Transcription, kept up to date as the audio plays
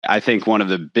I think one of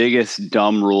the biggest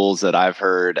dumb rules that I've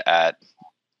heard at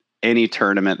any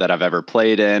tournament that I've ever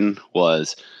played in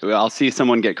was I'll see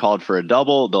someone get called for a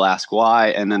double, they'll ask why,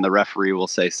 and then the referee will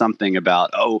say something about,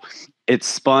 oh, it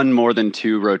spun more than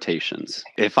 2 rotations.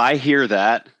 If I hear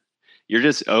that, you're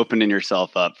just opening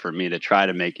yourself up for me to try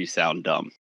to make you sound dumb.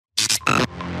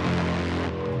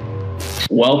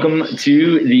 Welcome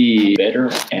to the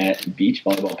Better at Beach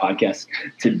Volleyball podcast.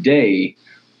 Today,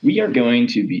 we are going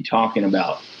to be talking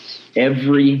about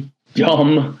every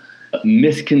dumb,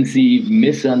 misconceived,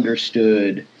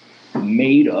 misunderstood,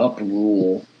 made-up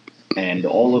rule and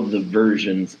all of the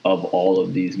versions of all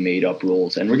of these made-up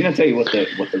rules. And we're going to tell you what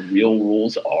the real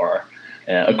rules are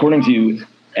according to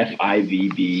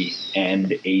FIVB and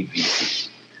AVC.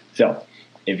 So,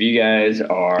 if you guys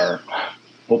are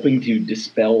hoping to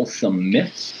dispel some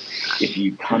myths, if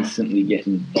you constantly get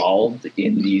involved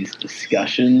in these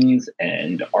discussions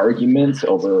and arguments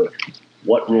over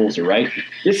what rules are right,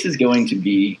 this is going to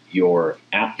be your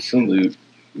absolute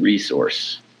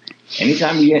resource.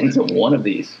 Anytime you get into one of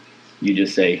these, you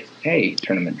just say, hey,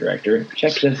 tournament director,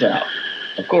 check this out.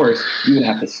 Of course, you would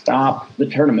have to stop the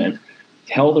tournament,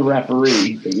 tell the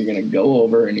referee that you're going to go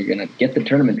over and you're going to get the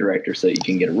tournament director so you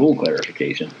can get a rule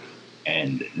clarification,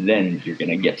 and then you're going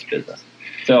to get to business.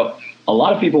 So a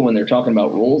lot of people, when they're talking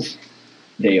about rules,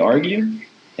 they argue,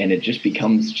 and it just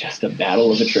becomes just a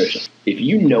battle of attrition. If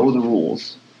you know the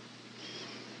rules,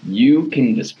 you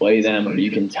can display them or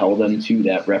you can tell them to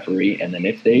that referee, and then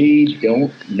if they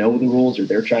don't know the rules or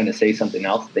they're trying to say something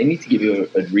else, they need to give you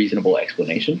a reasonable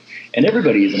explanation. And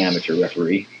everybody is an amateur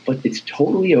referee, but it's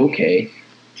totally okay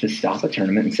to stop a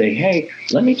tournament and say, hey,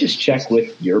 let me just check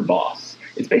with your boss.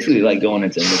 It's basically like going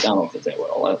into McDonald's and saying,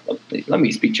 well, let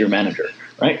me speak to your manager,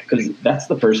 right? Because that's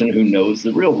the person who knows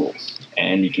the real rules,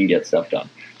 and you can get stuff done.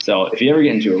 So if you ever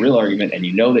get into a real argument and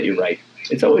you know that you're right,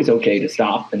 it's always okay to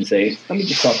stop and say, let me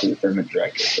just talk to the tournament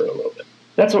director for a little bit.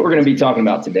 That's what we're going to be talking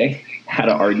about today, how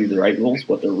to argue the right rules,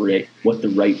 what the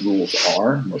right rules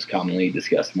are, most commonly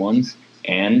discussed ones.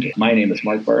 And my name is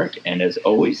Mark Burke, and as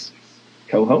always,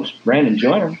 co-host Brandon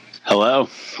Joyner. Hello.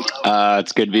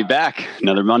 It's good to be back.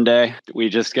 Another Monday. We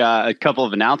just got a couple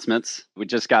of announcements. We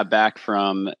just got back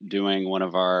from doing one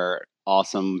of our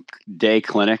awesome day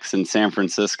clinics in San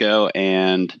Francisco,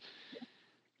 and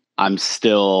I'm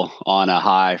still on a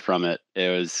high from it. It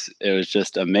was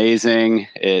just amazing.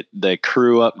 The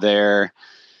crew up there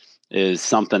is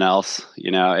something else.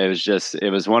 You know,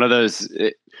 it was one of those.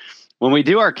 When we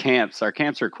do our camps are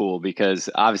cool because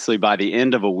obviously by the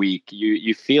end of a week,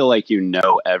 you feel like you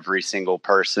know every single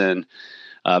person,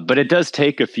 but it does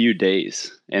take a few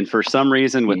days. And for some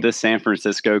reason with this San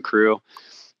Francisco crew,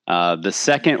 the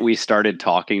second we started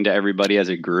talking to everybody as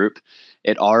a group,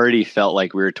 it already felt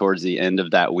like we were towards the end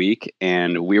of that week,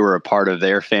 and we were a part of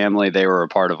their family. They were a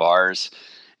part of ours.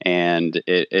 And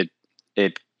it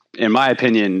in my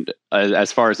opinion,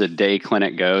 as far as a day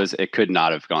clinic goes, it could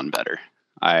not have gone better.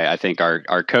 I think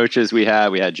our coaches we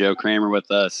had Joe Kramer with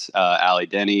us, Allie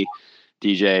Denny,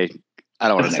 DJ, I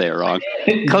don't want to say it wrong,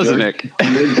 Klesnik.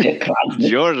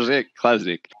 George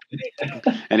Klesnik.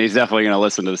 And he's definitely going to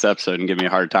listen to this episode and give me a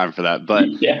hard time for that. But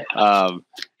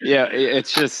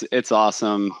it's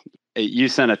awesome. You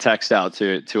sent a text out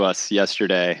to us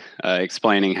yesterday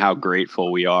explaining how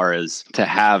grateful we are to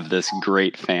have this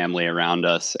great family around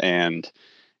us, and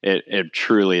it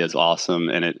truly is awesome,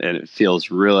 and it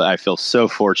feels really. I feel so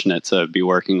fortunate to be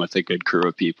working with a good crew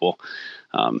of people.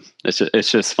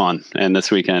 It's just fun, and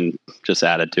this weekend just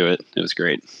added to it. It was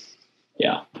great.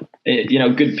 Yeah,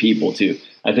 good people too.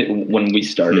 I think when we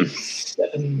started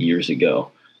 7 years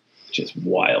ago, just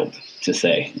wild to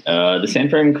say. The San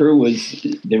Fran crew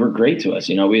they were great to us.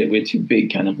 We had two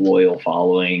big kind of loyal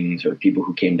followings, or people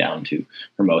who came down to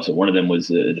Hermosa. One of them was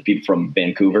the people from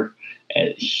Vancouver.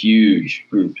 A huge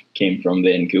group came from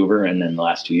Vancouver, and then the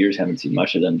last 2 years haven't seen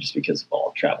much of them just because of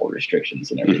all travel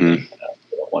restrictions and everything.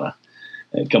 They don't want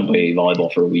to come play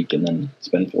volleyball for a week and then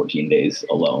spend 14 days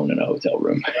alone in a hotel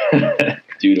room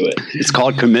due to it. It's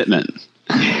called commitment.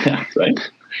 Yeah, right.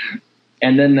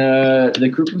 And then the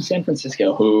crew from San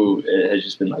Francisco, who has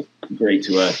just been like great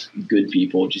to us, good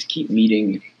people, just keep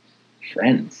meeting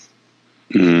friends.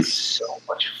 It's so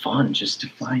much fun just to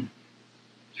find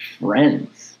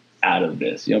friends out of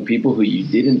this. People who you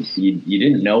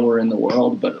didn't know were in the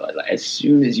world, but as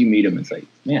soon as you meet them, it's like,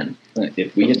 man,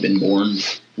 if we had been born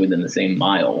within the same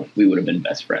mile, we would have been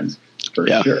best friends for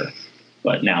sure.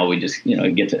 But now we just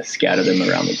get to scatter them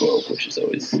around the globe, which is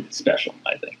always special,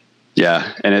 I think.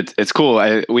 Yeah, and it's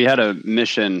cool. We had a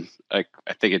mission I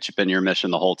think it's been your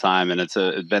mission the whole time, and it's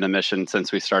been a mission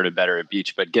since we started Better at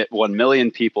Beach, but get 1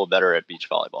 million people better at beach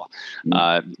volleyball.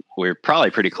 We're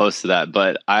probably pretty close to that,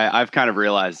 but I've kind of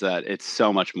realized that it's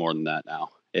so much more than that now.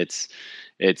 It's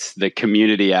the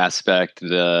community aspect,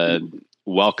 the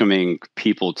welcoming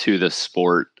people to the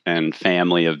sport and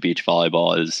family of beach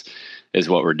volleyball is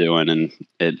what we're doing. And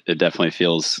it definitely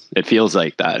feels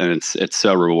like that. And it's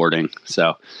so rewarding.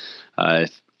 So,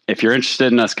 if you're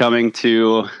interested in us coming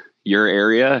to your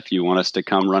area, if you want us to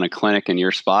come run a clinic in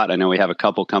your spot, I know we have a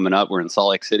couple coming up. We're in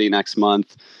Salt Lake City next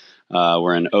month.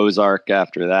 We're in Ozark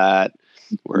after that.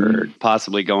 We're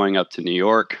possibly going up to New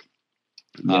York,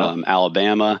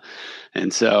 Alabama.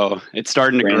 And so it's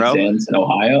starting to grow. Sands in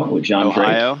Ohio with John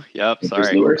Ohio. Drake. Yep.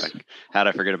 Sorry. How'd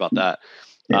I forget about that?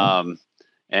 Yeah.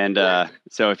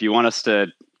 So if you want us to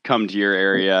come to your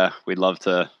area, we'd love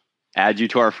to add you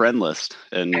to our friend list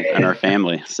and our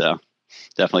family. So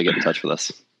definitely get in touch with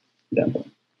us.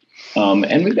 Definitely.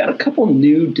 And we've got a couple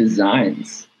new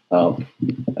designs up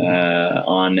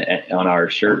on our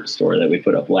shirt store that we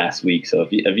put up last week. So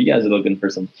if you guys are looking for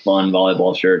some fun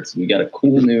volleyball shirts, we got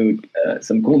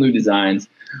some cool new designs.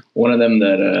 One of them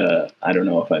that I don't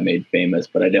know if I made famous,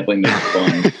 but I definitely made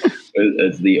fun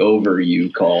is the over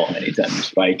you call. Anytime you're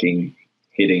spiking,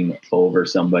 hitting over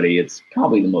somebody, it's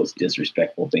probably the most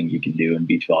disrespectful thing you can do in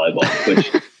beach volleyball,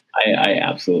 which I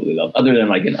absolutely love, other than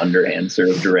like an underhand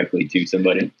serve directly to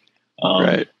somebody.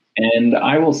 Right. And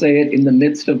I will say it in the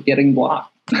midst of getting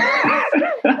blocked. And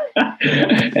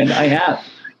I have.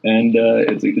 And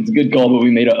it's a good call, but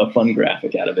we made a fun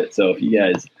graphic out of it. So if you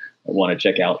guys want to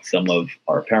check out some of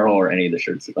our apparel or any of the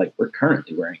shirts that like we're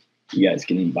currently wearing, you guys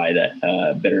can buy that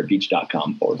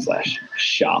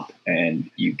betterbeach.com/shop. And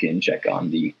you can click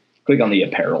on the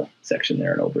apparel section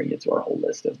there, and it'll bring you to our whole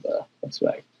list of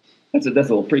swag. That's a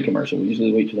little pre-commercial. We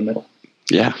usually wait to the middle.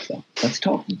 Yeah. So let's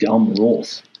talk dumb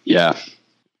rules. Yeah.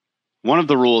 One of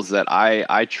the rules that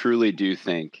I truly do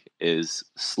think is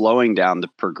slowing down the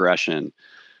progression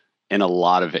in a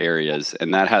lot of areas,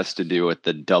 and that has to do with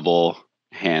the double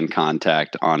hand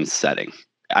contact on setting.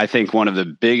 I think one of the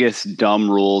biggest dumb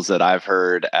rules that I've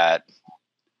heard at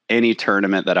any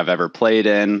tournament that I've ever played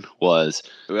in was,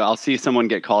 I'll see someone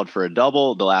get called for a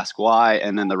double, they'll ask why,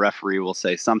 and then the referee will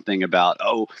say something about,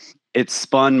 it's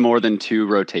spun more than 2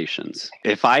 rotations.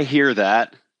 If I hear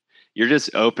that, you're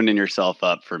just opening yourself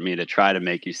up for me to try to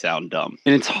make you sound dumb.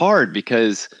 And it's hard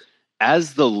because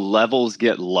as the levels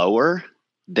get lower,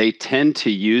 they tend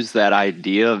to use that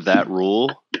idea of that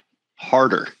rule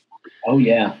harder. Oh,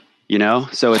 yeah.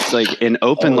 So it's like in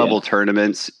open level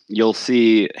tournaments, you'll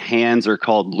see hands are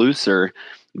called looser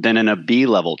than in a B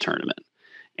level tournament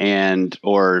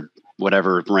or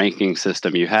whatever ranking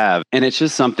system you have. And it's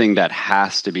just something that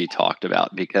has to be talked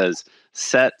about because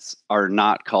sets are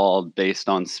not called based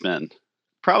on spin.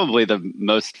 Probably the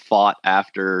most fought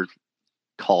after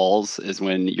calls is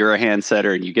when you're a hand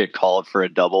setter and you get called for a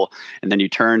double, and then you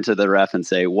turn to the ref and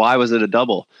say, why was it a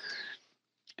double?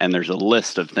 And there's a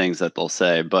list of things that they'll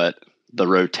say, but the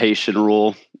rotation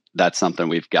rule, that's something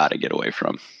we've got to get away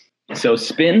from. So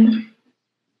spin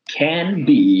can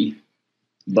be,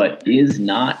 but is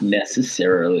not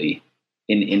necessarily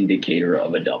an indicator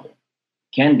of a double.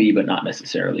 Can be, but not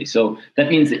necessarily. So that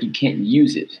means that you can't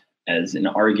use it as an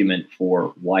argument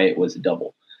for why it was a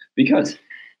double. Because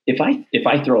if I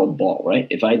throw a ball, right?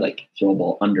 If I throw a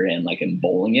ball underhand, like I'm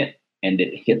bowling it, and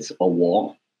it hits a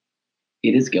wall,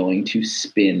 it is going to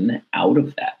spin out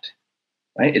of that,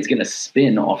 right? It's going to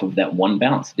spin off of that one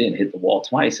bounce. It didn't hit the wall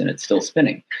twice, and it's still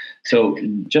spinning. So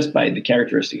just by the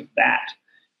characteristic of that,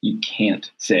 you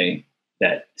can't say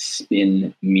that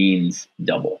spin means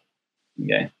double,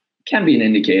 okay? Can be an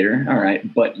indicator, all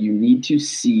right, but you need to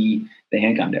see the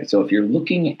hand contact. So if you're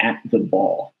looking at the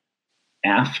ball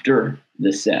after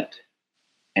the set,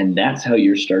 and that's how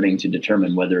you're starting to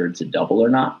determine whether it's a double or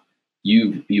not,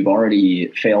 you've already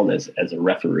failed as a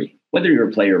referee, whether you're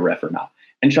a player or ref or not.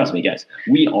 And trust me, guys,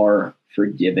 we are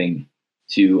forgiving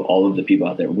to all of the people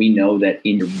out there. We know that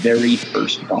in your very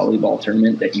first volleyball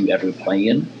tournament that you ever play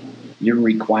in, you're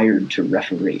required to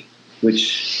referee,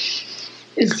 which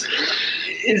is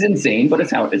insane, but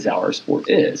it's how our sport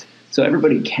is. So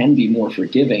everybody can be more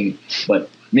forgiving, but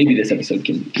maybe this episode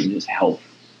can just help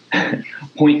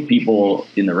point people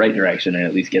in the right direction and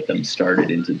at least get them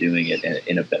started into doing it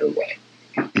in a better way.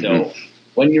 So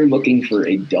when you're looking for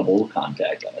a double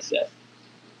contact on a set,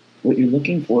 what you're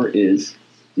looking for is,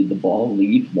 did the ball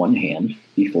leave one hand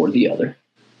before the other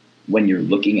when you're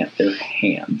looking at their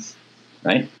hands,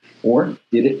 right? Or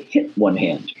did it hit one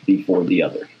hand before the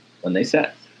other when they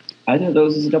set? Either of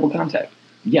those is a double contact.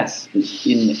 yes,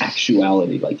 in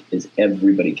actuality, like, is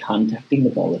everybody contacting the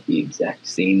ball at the exact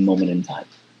same moment in time?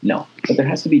 No, but there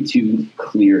has to be two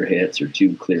clear hits or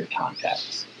two clear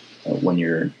contacts when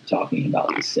you're talking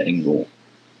about the setting rule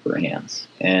for hands.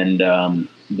 And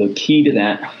the key to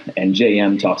that, and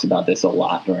JM talks about this a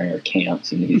lot during our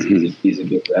camps, and he's a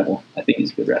good ref. Well, I think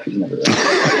he's a good ref. He's never ref.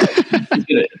 He's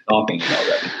good at talking about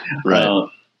that. Right.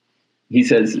 He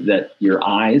says that your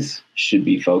eyes should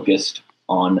be focused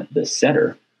on the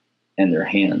setter and their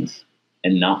hands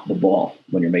and not the ball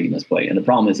when you're making this play. And the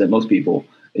problem is that most people,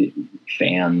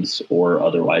 fans or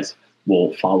otherwise,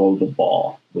 will follow the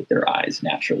ball with their eyes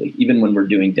naturally. Even when we're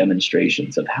doing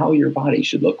demonstrations of how your body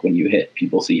should look when you hit,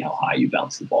 people see how high you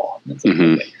bounce the ball. And it's like,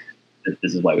 okay,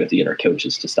 this is why we have to get our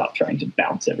coaches to stop trying to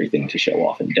bounce everything to show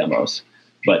off in demos.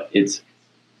 But it's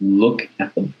look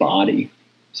at the body.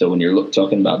 So when you're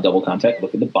talking about double contact,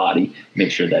 look at the body,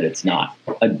 make sure that it's not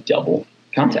a double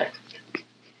contact.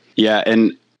 Yeah,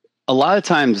 and a lot of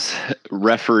times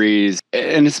referees,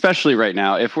 and especially right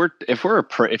now, if you're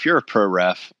a pro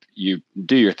ref, you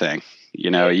do your thing.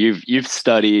 You've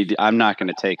studied. I'm not going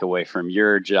to take away from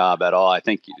your job at all. I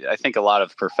think a lot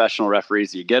of professional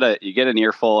referees, you get an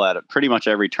earful at pretty much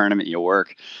every tournament you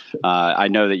work. I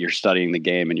know that you're studying the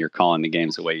game and you're calling the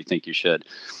games the way you think you should.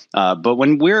 But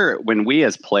when we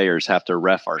as players have to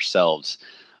ref ourselves,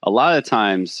 a lot of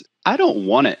times I don't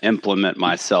want to implement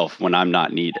myself when I'm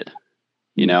not needed.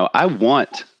 I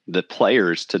want the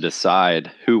players to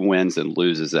decide who wins and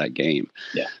loses that game.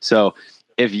 Yeah. So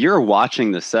if you're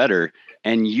watching the setter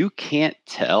and you can't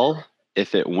tell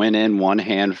if it went in one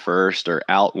hand first or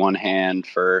out one hand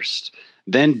first,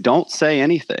 then don't say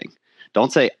anything.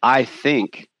 Don't say, I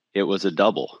think it was a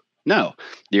double. No,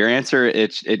 your answer,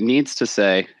 it needs to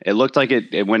say, it looked like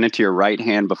it went into your right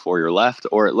hand before your left,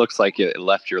 or it looks like it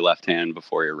left your left hand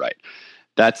before your right.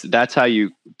 That's how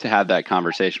you to have that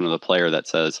conversation with a player that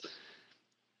says,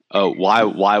 oh,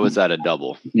 why was that a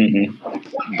double?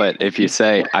 Mm-hmm. But if you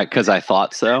say, because I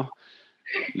thought so,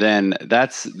 then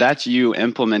that's you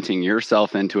implementing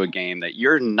yourself into a game that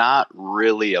you're not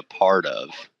really a part of.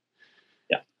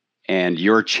 Yeah. And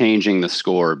you're changing the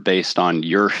score based on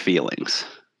your feelings.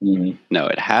 Mm-hmm. No,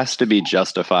 it has to be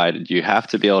justified. You have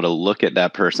to be able to look at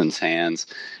that person's hands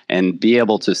and be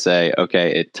able to say,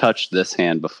 okay, it touched this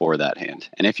hand before that hand.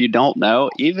 And if you don't know,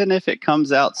 even if it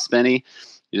comes out spinny,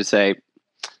 you just say,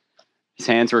 his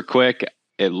hands were quick.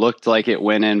 It looked like it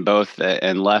went in both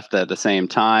and left at the same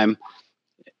time.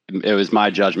 It was my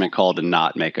judgment call to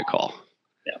not make a call.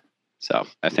 Yeah. So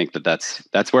I think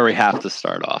that's where we have to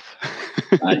start off.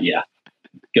 Yeah.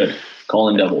 Good.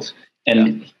 Calling doubles.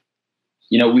 And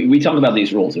we talk about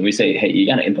these rules and we say, hey, you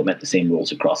got to implement the same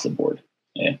rules across the board.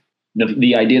 Yeah.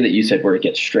 The idea that you said where it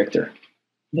gets stricter,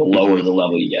 the lower the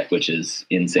level you get, which is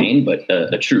insane, but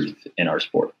a truth in our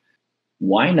sport.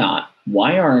 Why not?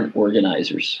 Why aren't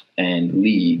organizers and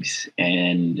leagues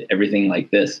and everything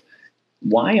like this,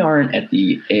 why aren't at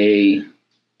the A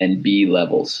and B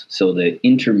levels, so the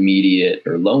intermediate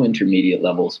or low intermediate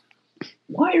levels,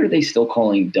 why are they still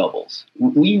calling doubles?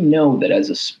 We know that as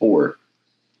a sport,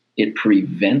 it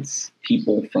prevents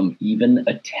people from even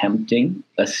attempting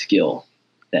a skill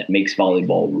that makes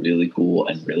volleyball really cool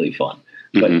and really fun.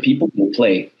 But people will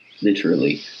play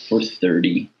literally for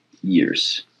 30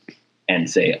 years and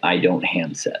say, I don't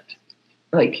hand set.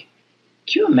 Like,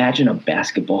 can you imagine a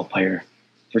basketball player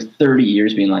for 30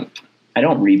 years being like, I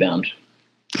don't rebound.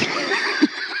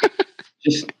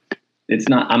 It's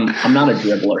not, I'm not a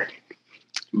dribbler.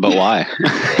 But why?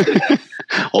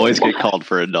 Always get called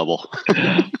for a double.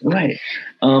 Right.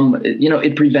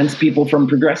 It prevents people from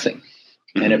progressing,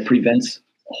 and it prevents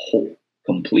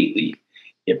completely.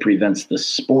 It prevents the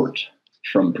sport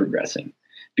from progressing,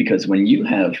 because when you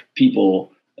have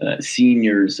people,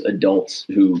 seniors, adults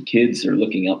who kids are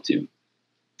looking up to,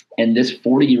 and this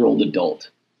 40-year-old adult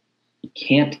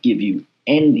can't give you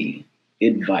any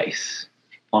advice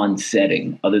on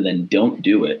setting other than don't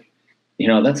do it.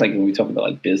 That's like when we talk about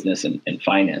like business and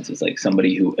finance, it's like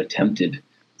somebody who attempted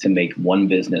to make one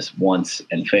business once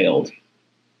and failed,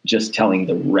 just telling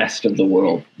the rest of the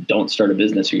world, don't start a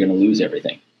business, you're going to lose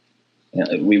everything.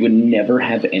 We would never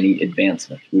have any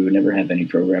advancement. We would never have any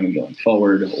programming going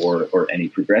forward or any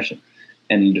progression.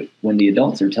 And when the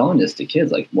adults are telling this to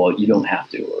kids, like, well, you don't have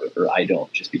to, or I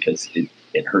don't, just because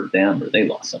it hurt them or they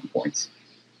lost some points.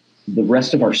 The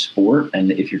rest of our sport,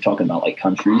 and if you're talking about like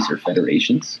countries or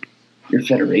federations, your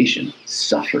federation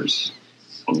suffers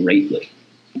greatly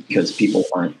because people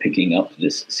aren't picking up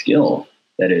this skill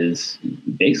that is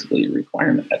basically a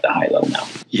requirement at the high level now.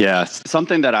 Yeah,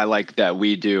 something that I like that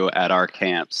we do at our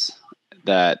camps,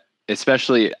 that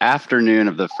especially afternoon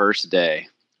of the first day,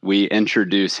 we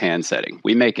introduce hand setting.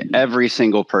 We make every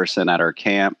single person at our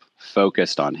camp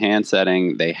focused on hand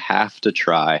setting. They have to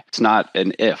try. It's not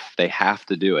an if, they have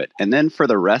to do it. And then for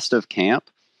the rest of camp,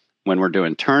 when we're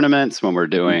doing tournaments, when we're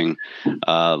doing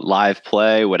live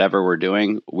play, whatever we're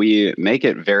doing, we make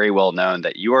it very well known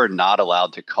that you are not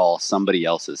allowed to call somebody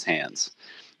else's hands.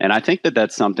 And I think that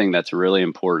that's something that's really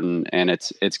important. And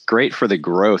it's great for the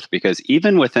growth, because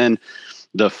even within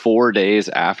the 4 days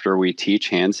after we teach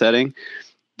hand setting,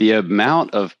 the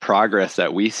amount of progress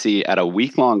that we see at a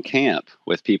week-long camp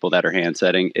with people that are hand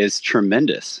setting is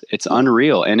tremendous. It's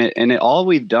unreal. And all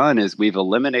we've done is we've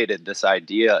eliminated this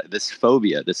idea, this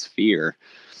phobia, this fear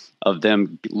of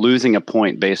them losing a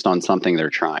point based on something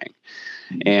they're trying.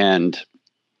 And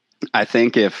I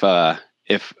think if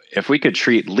we could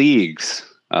treat leagues,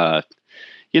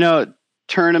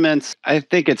 tournaments, I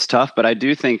think it's tough, but I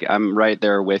do think I'm right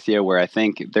there with you, where I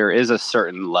think there is a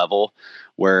certain level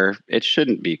where it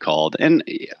shouldn't be called. And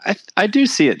I do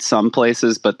see it some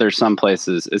places, but there's some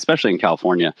places, especially in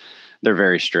California, they're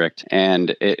very strict,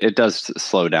 and it does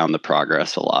slow down the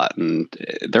progress a lot. And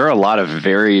there are a lot of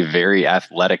very, very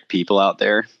athletic people out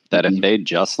there that if they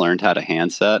just learned how to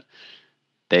handset,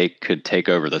 they could take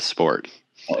over the sport.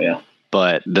 Oh, yeah.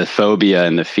 But the phobia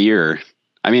and the fear,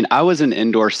 I mean, I was an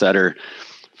indoor setter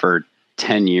for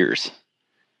 10 years.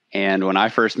 And when I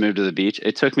first moved to the beach,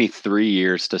 it took me 3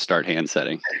 years to start hand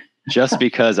setting, just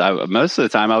because most of the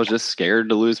time I was just scared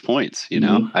to lose points.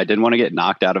 I didn't want to get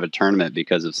knocked out of a tournament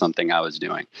because of something I was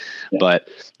doing. Yeah. But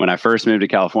when I first moved to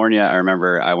California, I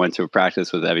remember I went to a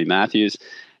practice with Evie Matthews,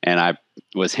 and I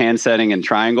was hand setting in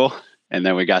triangle. And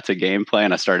then we got to gameplay,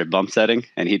 and I started bump setting.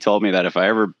 And he told me that if I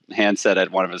ever hand set at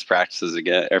one of his practices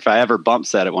again, or if I ever bump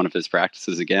set at one of his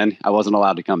practices again, I wasn't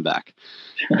allowed to come back.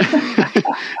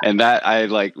 And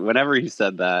that whenever he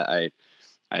said that,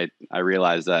 I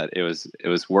realized that it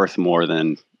was worth more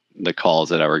than the calls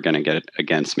that I were going to get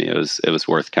against me. It was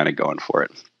worth kind of going for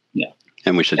it. Yeah.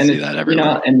 And we should see that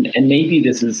everywhere. And maybe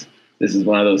this is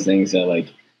one of those things that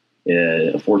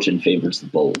fortune favors the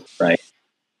bold, right?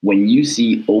 When you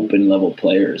see open level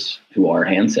players who are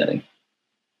hand setting,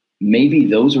 maybe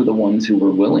those are the ones who were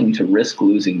willing to risk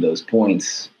losing those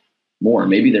points more.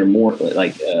 Maybe they're more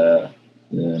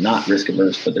not risk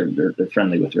averse, but they're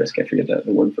friendly with risk. I forget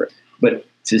the word for it. But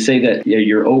to say that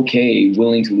you're okay,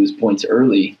 willing to lose points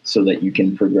early so that you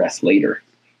can progress later.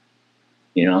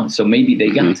 So maybe they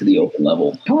got to the open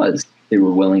level because they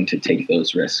were willing to take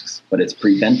those risks, but it's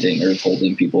preventing or it's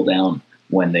holding people down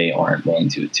when they aren't willing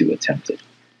to attempt it.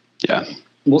 Yeah.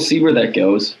 We'll see where that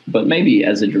goes, but maybe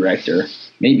as a director,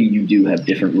 maybe you do have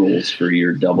different rules for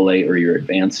your AA or your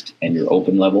advanced and your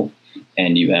open level,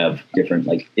 and you have different,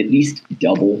 at least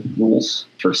double rules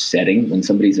for setting when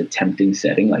somebody's attempting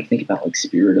setting. Think about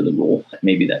spirit of the rule.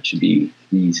 Maybe that should be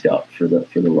eased up for the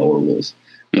lower rules,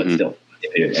 but still,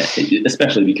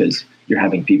 especially because you're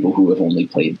having people who have only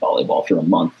played volleyball for a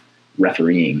month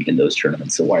refereeing in those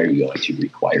tournaments. So why are you going to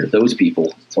require those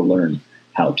people to learn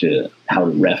how to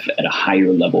ref at a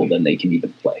higher level than they can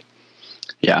even play?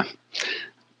 Yeah.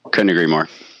 Couldn't agree more.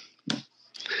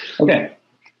 Okay.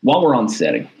 While we're on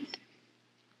setting,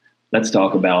 let's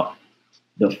talk about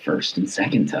the first and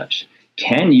second touch.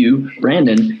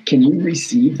 Brandon, can you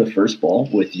receive the first ball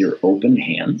with your open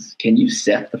hands? Can you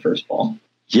set the first ball?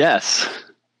 Yes.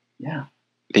 Yeah.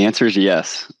 The answer is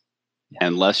yes. Yeah.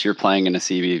 Unless you're playing in a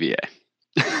CBVA.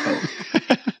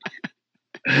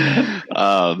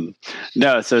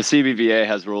 No, so CBVA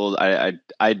has rules. I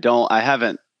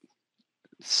haven't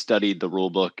studied the rule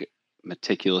book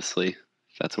meticulously,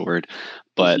 if that's a word,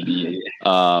 but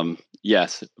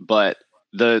yes, but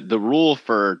the rule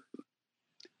for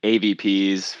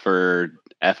AVPs, for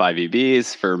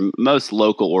FIVBs, for most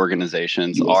local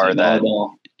organizations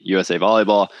USA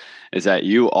Volleyball is that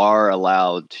you are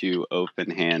allowed to open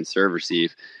hand serve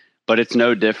receive, but it's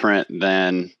no different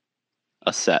than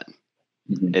a set.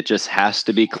 It just has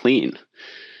to be clean.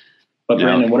 But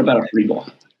Brandon, what about a free ball?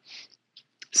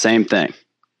 Same thing.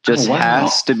 Just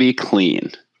has to be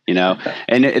clean,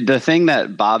 And the thing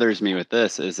that bothers me with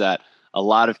this is that a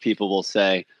lot of people will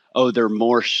say, oh, they're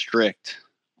more strict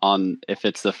on if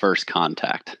it's the first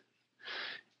contact.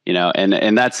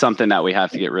 And that's something that we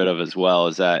have to get rid of as well,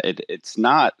 is that it's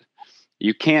not,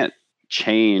 you can't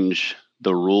change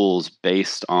the rules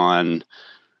based on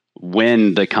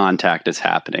when the contact is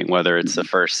happening, whether it's the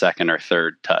first, second, or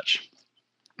third touch.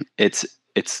 It's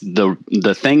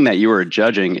the thing that you are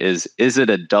judging is it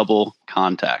a double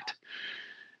contact?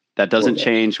 That doesn't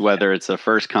change whether it's the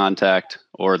first contact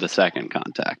or the second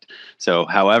contact. So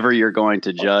however you're going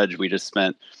to judge, we just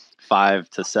spent 5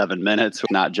 to 7 minutes,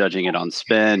 not judging it on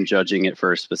spin, judging it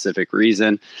for a specific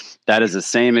reason. That is the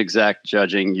same exact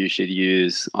judging you should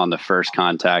use on the first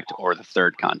contact or the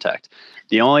third contact.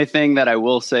 The only thing that I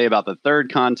will say about the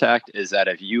third contact is that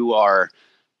if you are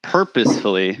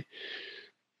purposefully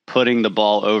putting the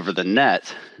ball over the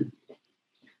net,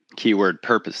 keyword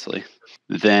purposely,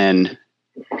 then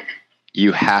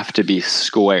you have to be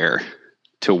square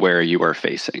to where you are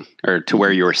facing or to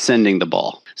where you are sending the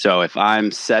ball. So if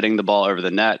I'm setting the ball over the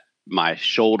net, my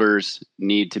shoulders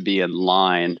need to be in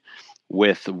line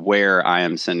with where I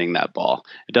am sending that ball.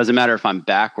 It doesn't matter if I'm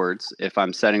backwards. If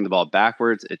I'm setting the ball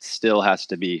backwards, it still has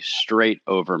to be straight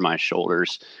over my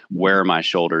shoulders, where my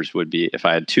shoulders would be. If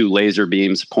I had two laser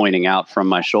beams pointing out from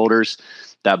my shoulders,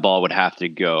 that ball would have to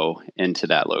go into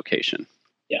that location.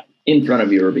 Yeah. In front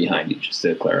of you or behind you, just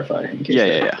to clarify.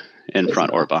 Yeah. In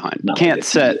front or behind. Can't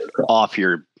set off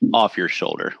your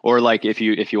shoulder. Or like if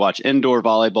you watch indoor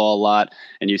volleyball a lot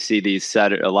and you see these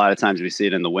setter, a lot of times we see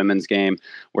it in the women's game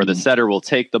where the setter will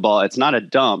take the ball. It's not a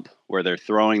dump where they're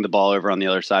throwing the ball over on the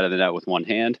other side of the net with one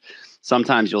hand.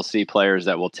 Sometimes you'll see players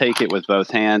that will take it with both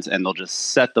hands and they'll just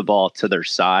set the ball to their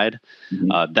side.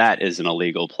 That is an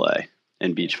illegal play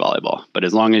in beach volleyball. But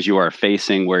as long as you are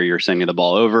facing where you're sending the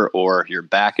ball over or your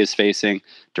back is facing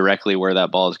directly where that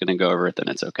ball is going to go over it, then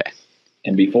it's okay.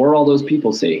 And before all those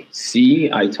people say,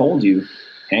 see, I told you,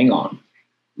 hang on,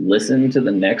 listen to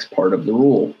the next part of the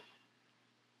rule.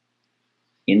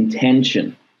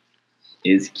 Intention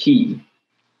is key,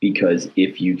 because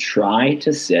if you try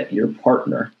to set your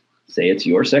partner, say it's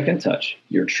your second touch,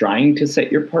 you're trying to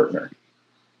set your partner,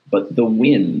 but the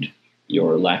wind,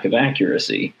 your lack of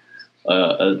accuracy,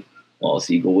 a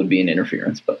seagull would be an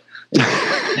interference, but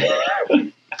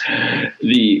the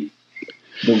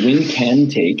wind can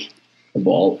take the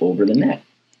ball over the net.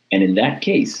 And in that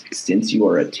case, since you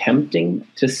are attempting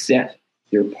to set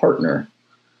your partner,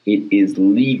 it is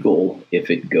legal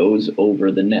if it goes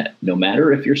over the net, no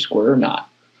matter if you're square or not.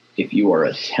 If you are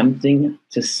attempting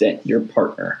to set your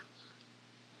partner,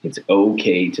 it's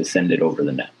okay to send it over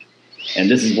the net.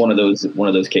 And this is one of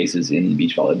those cases in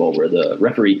beach volleyball where the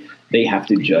referee, they have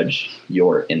to judge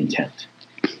your intent.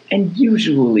 And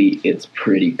usually it's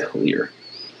pretty clear.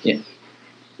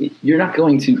 You're not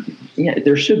going to,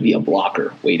 there should be a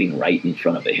blocker waiting right in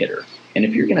front of a hitter. And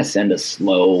if you're going to send a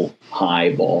slow,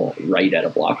 high ball right at a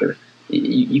blocker,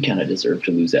 you kind of deserve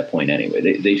to lose that point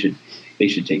anyway. They should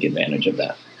take advantage of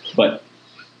that. But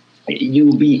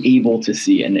you'll be able to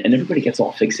see, and everybody gets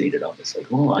all fixated on this. Like,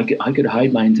 oh, I could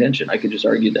hide my intention. I could just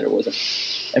argue that it wasn't.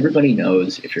 Everybody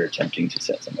knows if you're attempting to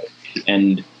set somebody.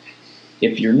 And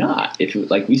if you're not,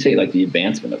 like we say, like the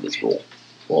advancement of this rule,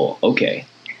 well, okay,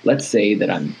 let's say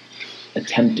that I'm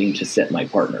attempting to set my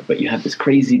partner, but you have this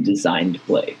crazy designed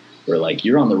play where like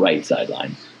you're on the right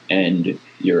sideline and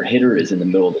your hitter is in the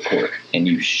middle of the court and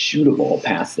you shoot a ball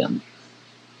past them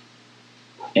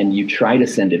and you try to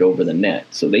send it over the net.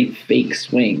 So they fake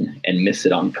swing and miss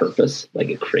it on purpose, like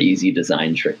a crazy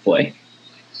design trick play.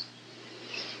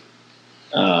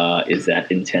 Is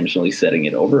that intentionally setting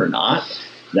it over or not?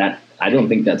 That I don't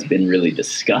think that's been really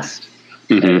discussed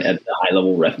at the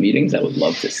high-level ref meetings. I would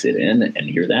love to sit in and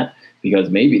hear that, because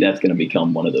maybe that's going to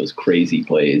become one of those crazy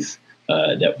plays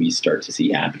that we start to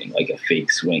see happening, like a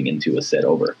fake swing into a set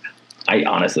over. I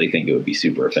honestly think it would be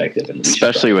super effective. And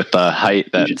especially with the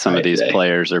height that some of these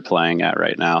players are playing at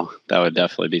right now, that would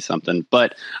definitely be something.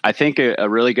 But I think a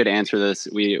really good answer to this,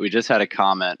 we just had a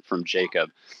comment from Jacob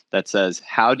that says,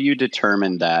 how do you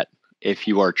determine that if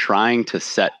you are trying to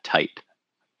set tight?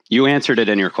 You answered it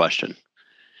in your question.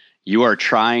 You are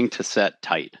trying to set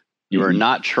tight. You are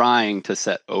not trying to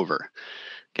set over.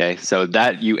 Okay, so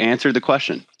that you answered the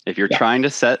question. If you're trying to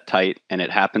set tight and it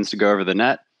happens to go over the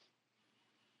net,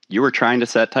 you were trying to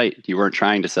set tight. You weren't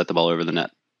trying to set the ball over the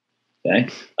net. Okay.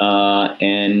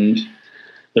 And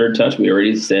third touch, we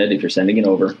already said if you're sending it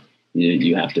over,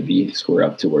 you have to be square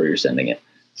up to where you're sending it.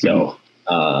 So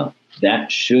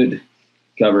that should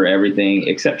cover everything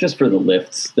except just for the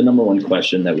lifts. The number one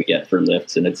question that we get for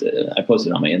lifts, and it's I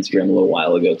posted on my Instagram a little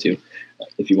while ago too.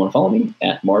 If you want to follow me,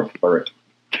 at Mark Burrick,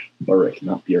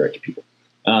 not Burrick, people.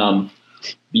 Burik.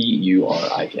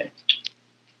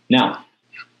 Now,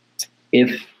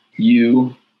 if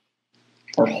you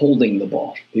are holding the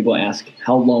ball, people ask,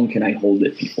 how long can I hold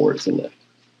it before it's a lift?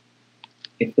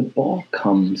 If the ball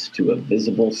comes to a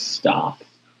visible stop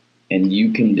and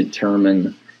you can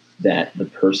determine that the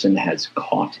person has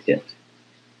caught it,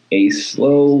 a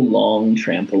slow, long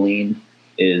trampoline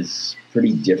is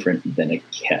pretty different than a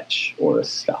catch or a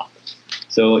stop.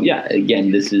 So yeah,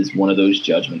 again, this is one of those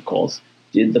judgment calls.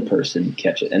 Did the person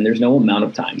catch it? And there's no amount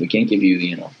of time. We can't give you,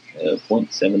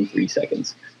 0.73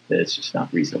 seconds. It's just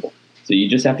not reasonable. So you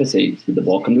just have to say, did the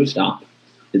ball come to a stop?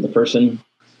 Did the person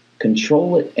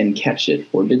control it and catch it?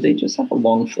 Or did they just have a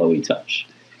long, flowy touch?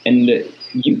 And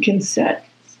you can set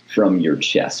from your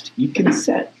chest. You can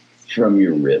set from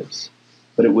your ribs.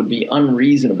 But it would be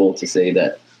unreasonable to say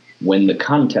that when the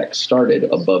contact started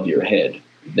above your head,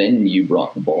 then you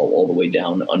brought the ball all the way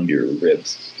down under your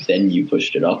ribs, then you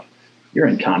pushed it up. You're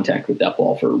in contact with that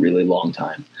ball for a really long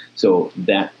time. So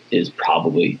that is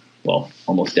probably, well,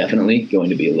 almost definitely going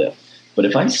to be a lift. But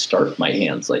if I start my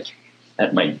hands like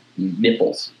at my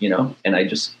nipples, and I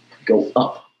just go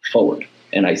up forward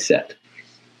and I set,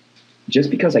 just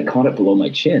because I caught it below my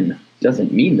chin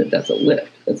doesn't mean that that's a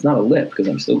lift. That's not a lift because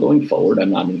I'm still going forward. I'm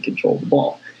not in control of the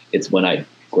ball. It's when I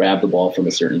grab the ball from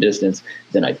a certain distance,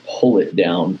 then I pull it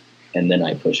down, and then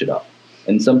I push it up.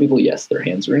 And some people, yes, their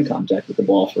hands are in contact with the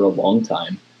ball for a long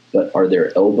time, but are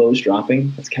their elbows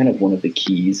dropping? That's kind of one of the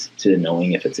keys to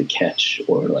knowing if it's a catch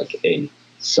or like a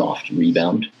soft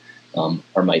rebound.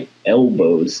 Are my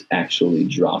elbows actually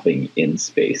dropping in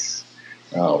space?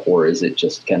 Or is it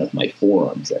just kind of my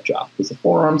forearms that drop? Because the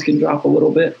forearms can drop a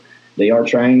little bit. They are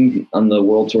trying on the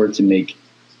World Tour to make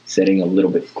setting a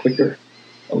little bit quicker,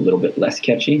 a little bit less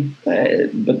catchy,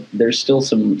 but there's still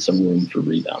some room for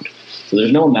rebound. So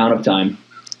there's no amount of time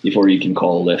before you can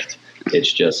call a lift.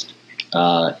 It's just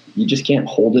you just can't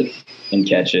hold it and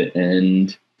catch it,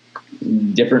 and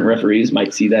different referees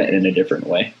might see that in a different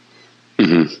way.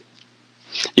 Mm-hmm.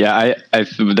 Yeah, I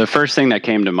the first thing that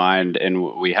came to mind,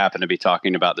 and we happened to be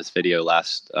talking about this video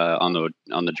last on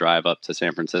the drive up to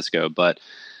San Francisco, but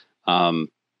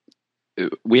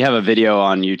we have a video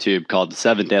on YouTube called "The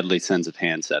 7 Deadly Sins of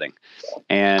Hand Setting,"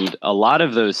 and a lot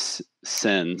of those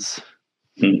sins,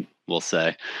 we'll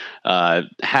say,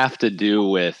 have to do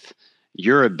with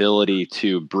your ability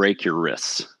to break your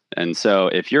wrists. And so,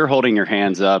 if you're holding your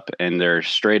hands up and they're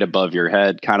straight above your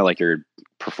head, kind of like you're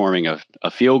performing a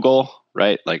field goal,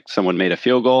 right? Like someone made a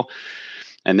field goal,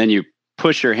 and then you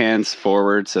push your hands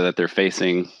forward so that they're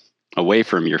facing away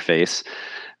from your face,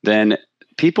 then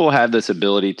people have this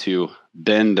ability to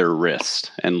bend their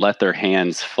wrist and let their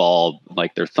hands fall,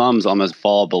 like their thumbs almost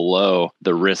fall below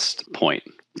the wrist point.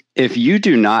 If you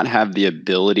do not have the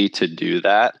ability to do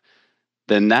that,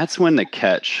 then that's when the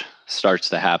catch starts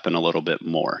to happen a little bit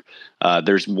more.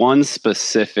 There's one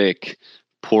specific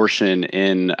portion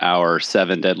in our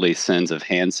 7 Deadly Sins of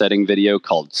Hand Setting video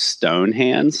called stone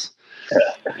hands.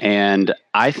 And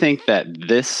I think that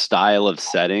this style of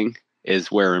setting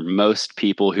is where most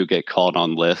people who get called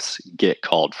on lifts get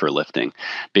called for lifting,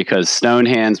 because stone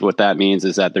hands, what that means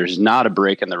is that there's not a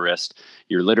break in the wrist.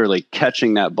 You're literally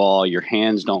catching that ball. Your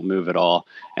hands don't move at all.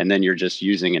 And then you're just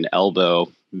using an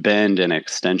elbow bend and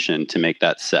extension to make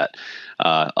that set.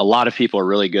 A lot of people are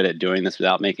really good at doing this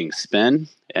without making spin.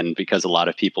 And because a lot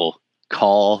of people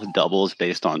call doubles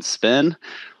based on spin,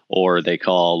 or they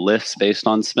call lifts based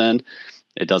on spin,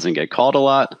 it doesn't get called a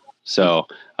lot. So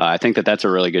I think that that's a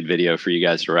really good video for you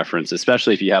guys to reference,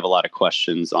 especially if you have a lot of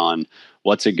questions on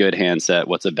what's a good handset,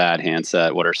 what's a bad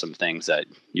handset, what are some things that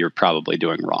you're probably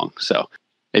doing wrong. So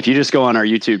if you just go on our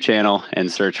YouTube channel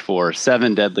and search for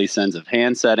 7 Deadly Sins of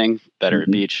Hand Setting, Better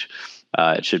at Beach,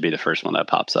 it should be the first one that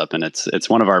pops up. And it's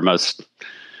one of our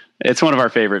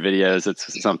favorite videos.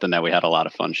 It's something that we had a lot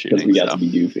of fun shooting. Because we got to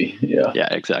be goofy. Yeah.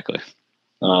 Yeah, exactly.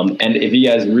 And if you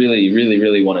guys really, really,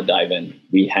 really want to dive in,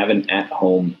 we have an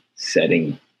at-home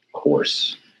setting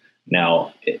course.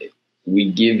 Now,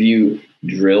 we give you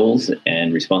drills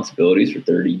and responsibilities for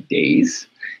 30 days.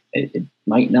 It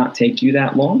might not take you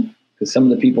that long, because some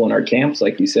of the people in our camps,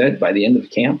 like you said, by the end of the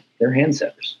camp, they're hand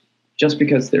setters, just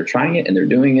because they're trying it and they're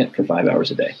doing it for 5 hours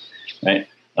a day, right?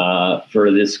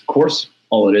 For this course,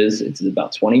 all it is, it's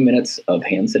about 20 minutes of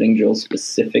hand setting drills,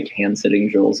 specific hand setting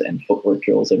drills and footwork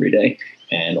drills every day.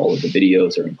 And all of the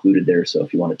videos are included there. So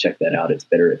if you want to check that out, it's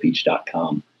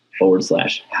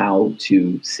betteratbeach.com/how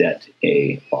to set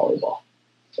a volleyball.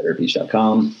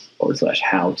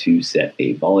 betteratbeach.com/how to set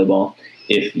a volleyball.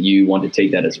 If you want to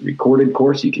take that as a recorded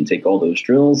course, you can take all those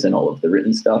drills and all of the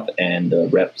written stuff and the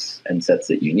reps and sets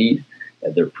that you need.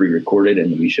 They're pre-recorded,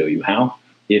 and we show you how.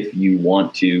 If you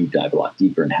want to dive a lot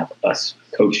deeper and have us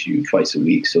coach you twice a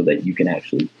week so that you can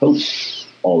actually post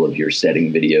all of your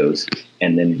setting videos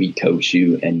and then we coach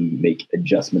you and make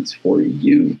adjustments for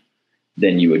you,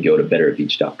 then you would go to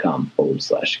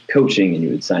betteratbeach.com/coaching and you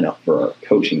would sign up for our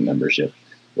coaching membership,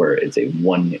 where it's a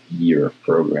 1-year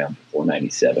program for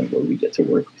 $497, where we get to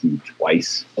work with you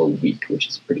twice a week, which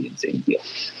is a pretty insane deal.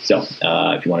 So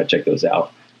if you want to check those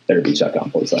out,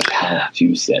 betteratbeach.com/how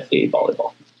to set a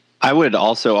volleyball. I would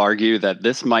also argue that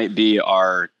this might be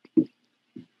our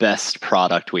best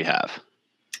product we have.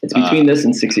 It's between this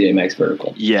and 60-day max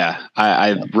vertical. Yeah,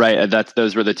 right.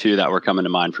 Those were the two that were coming to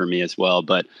mind for me as well.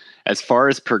 But as far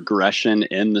as progression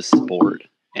in the sport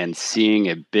and seeing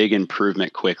a big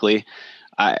improvement quickly,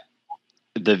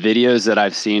 the videos that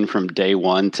I've seen from day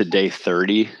 1 to day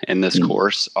 30 in this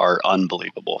course are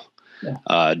unbelievable.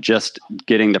 Yeah. Just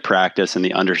getting the practice and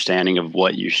the understanding of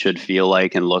what you should feel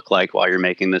like and look like while you're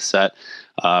making this set.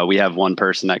 We have one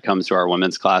person that comes to our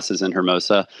women's classes in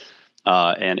Hermosa,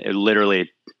 and it literally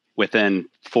within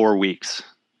 4 weeks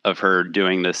of her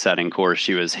doing this setting course,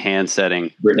 she was hand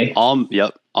setting. Brittany?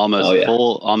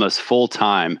 Almost full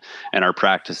time in our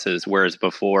practices, whereas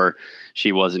before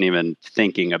she wasn't even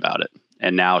thinking about it.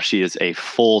 And now she is a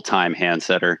full-time hand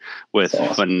setter with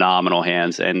phenomenal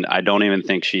hands. And I don't even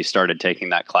think she started taking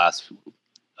that class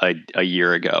a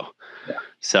year ago. Yeah.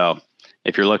 So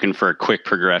if you're looking for a quick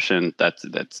progression, that's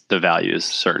the value is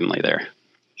certainly there.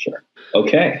 Sure.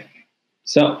 Okay.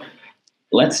 So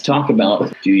let's talk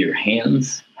about, do your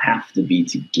hands have to be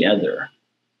together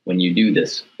when you do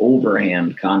this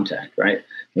overhand contact, right?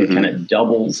 It kind of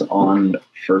doubles on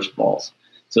first balls.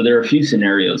 So there are a few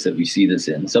scenarios that we see this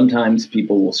in. Sometimes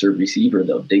people will serve receiver,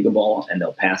 they'll dig a ball and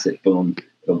they'll pass it, boom,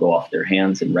 it'll go off their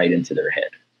hands and right into their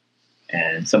head.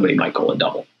 And somebody might call a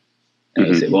double. And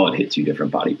they say, well, it hit 2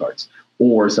 different body parts.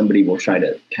 Or somebody will try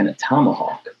to kind of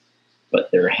tomahawk, but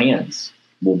their hands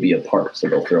will be apart. So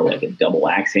they'll throw like a double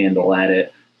axe handle at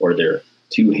it, or their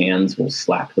 2 hands will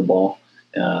slap the ball.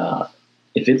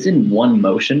 If it's in one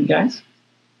motion, guys,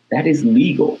 that is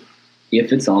legal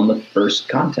if it's on the first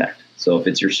contact. So if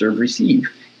it's your serve receive,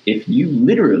 if you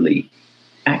literally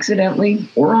accidentally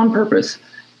or on purpose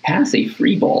pass a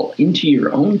free ball into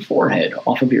your own forehead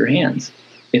off of your hands,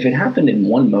 if it happened in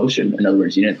one motion, in other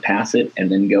words, you didn't pass it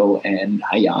and then go and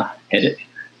hit it,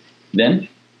 then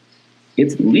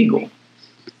it's legal.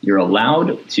 You're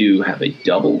allowed to have a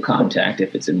double contact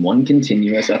if it's in one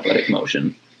continuous athletic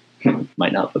motion.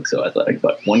 Might not look so athletic,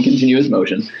 but one continuous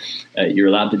motion, you're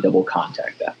allowed to double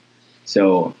contact that.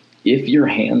 So if your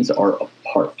hands are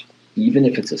apart, even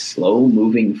if it's a slow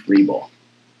moving free ball,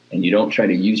 and you don't try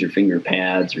to use your finger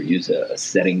pads or use a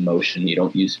setting motion, you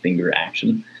don't use finger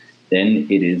action, then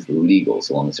it is legal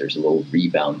so long as there's a little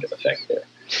rebound effect there.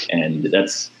 And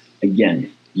that's,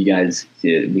 again, you guys,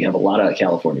 we have a lot of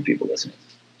California people listening.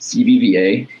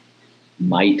 CBVA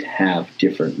might have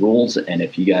different rules, and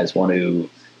if you guys want to,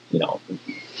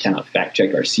 kind of fact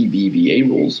check our CBVA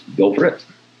rules, go for it.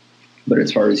 But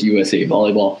as far as USA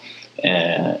Volleyball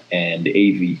and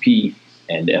AVP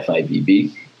and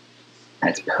FIVB,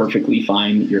 that's perfectly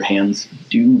fine. Your hands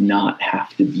do not have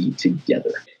to be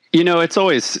together. It's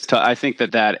always, I think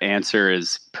that answer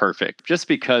is perfect. Just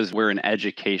because we're an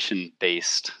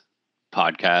education-based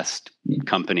podcast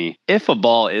company, if a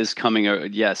ball is coming,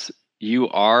 yes, you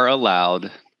are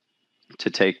allowed to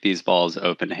take these balls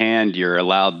open hand. You're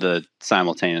allowed the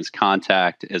simultaneous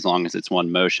contact as long as it's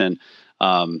one motion.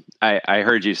 I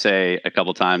heard you say a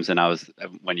couple times, and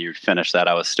when you finished that,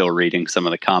 I was still reading some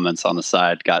of the comments on the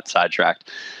side, got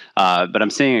sidetracked. But I'm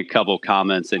seeing a couple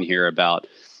comments in here about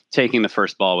taking the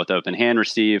first ball with open hand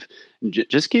receive.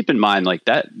 Just keep in mind, like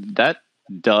that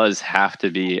does have to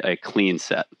be a clean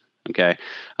set. Okay.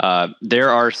 There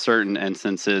are certain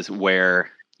instances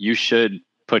where you should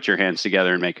put your hands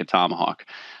together and make a tomahawk.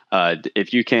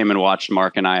 If you came and watched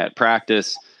Mark and I at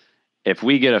practice, if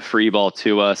we get a free ball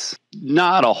to us,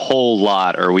 not a whole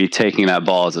lot are we taking that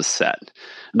ball as a set.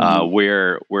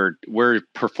 We're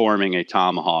performing a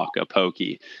tomahawk, a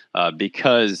pokey,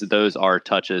 because those are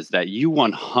touches that you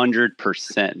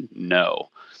 100% know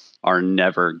are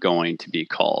never going to be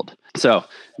called. So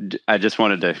I just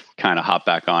wanted to kind of hop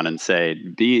back on and say,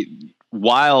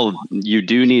 while you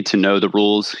do need to know the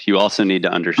rules, you also need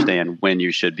to understand when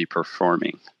you should be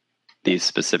performing these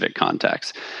specific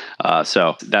contacts.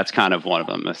 So that's kind of one of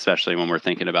them, especially when we're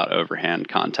thinking about overhand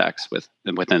contacts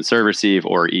within serve receive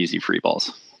or easy free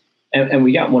balls. And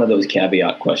we got one of those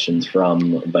caveat questions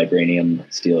from Vibranium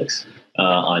Steelix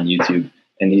on YouTube.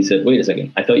 And he said, wait a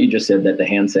second, I thought you just said that the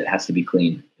handset has to be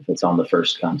clean if it's on the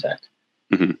first contact.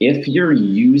 Mm-hmm. If you're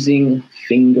using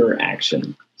finger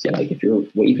action, so like if you're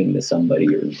waving to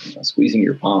somebody or squeezing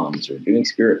your palms or doing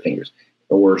spirit fingers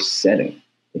or setting,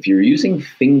 if you're using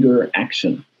finger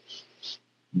action,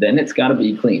 then it's got to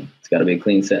be clean. It's got to be a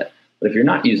clean set. But if you're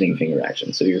not using finger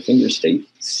action, so your fingers stay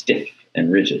stiff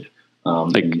and rigid.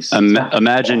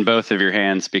 Imagine both of your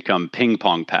hands become ping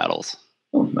pong paddles.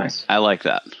 Oh, nice. I like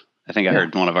that. I think I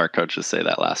heard one of our coaches say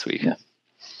that last week. Yeah.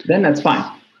 Then that's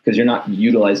fine because you're not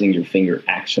utilizing your finger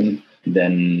action.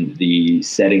 Then the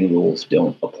setting rules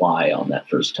don't apply on that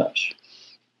first touch.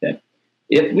 Okay.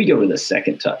 If we go to the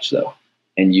second touch, though,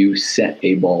 and you set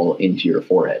a ball into your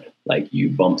forehead, like you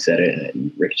bump set it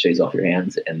and it ricochets off your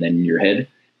hands and then your head,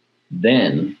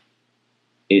 then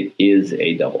it is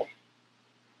a double.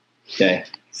 Okay.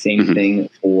 Same thing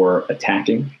for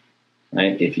attacking,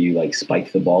 right? If you like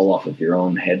spike the ball off of your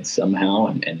own head somehow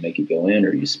and make it go in,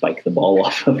 or you spike the ball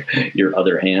off of your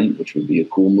other hand, which would be a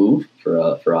cool move for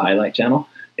a highlight channel,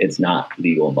 it's not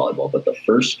legal in volleyball. But the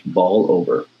first ball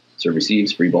over, serve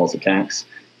receives, free balls, attacks,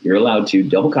 you're allowed to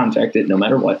double contact it no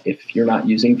matter what if you're not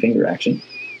using finger action,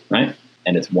 right?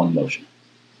 And it's one motion.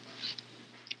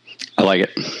 I like it.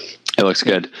 It looks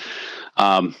good.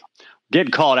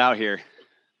 Getting called out here.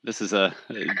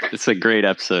 It's a great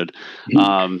episode.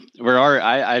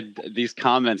 These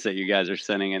comments that you guys are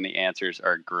sending and the answers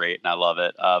are great, and I love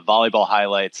it. Volleyball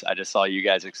highlights. I just saw you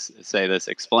guys say this.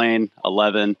 Explain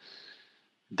 11.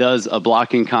 Does a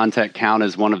blocking contact count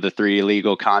as one of the 3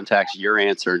 illegal contacts? Your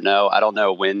answer, no. I don't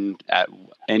know when at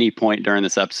any point during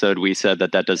this episode we said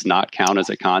that does not count as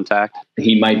a contact.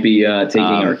 He might be taking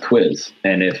our quiz,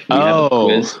 and if we have a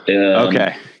quiz,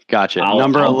 okay, gotcha.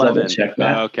 Number 11. Check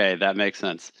that. Okay, that makes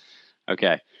sense.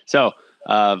 Okay, so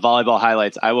volleyball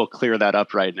highlights. I will clear that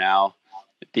up right now.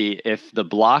 If the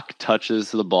block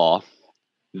touches the ball,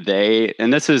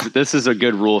 and this is a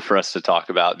good rule for us to talk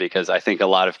about, because I think a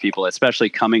lot of people, especially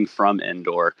coming from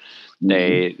indoor,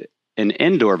 in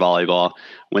indoor volleyball,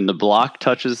 when the block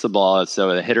touches the ball,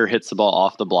 so the hitter hits the ball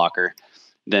off the blocker,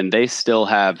 then they still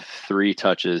have 3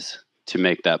 touches to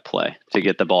make that play, to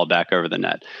get the ball back over the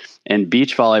net. In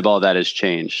beach volleyball, that has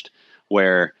changed,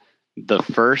 where the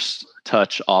first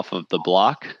touch off of the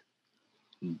block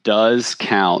does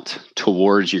count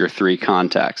towards your 3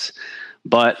 contacts.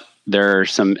 But there are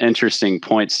some interesting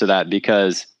points to that,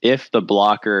 because if the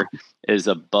blocker is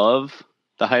above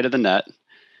the height of the net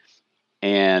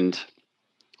and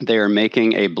they are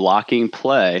making a blocking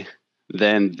play,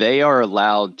 then they are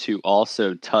allowed to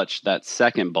also touch that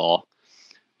second ball,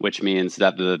 which means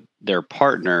that their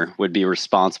partner would be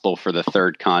responsible for the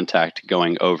 3rd contact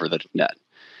going over the net.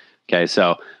 Okay,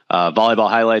 so volleyball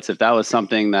highlights, if that was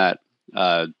something that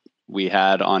we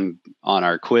had on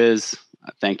our quiz,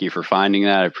 thank you for finding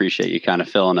that. I appreciate you kind of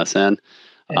filling us in.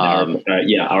 He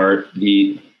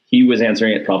was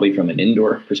answering it probably from an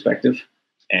indoor perspective,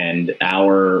 and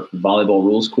our volleyball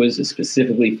rules quiz is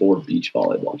specifically for beach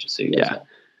volleyball, just so you guys know.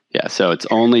 Yeah, so it's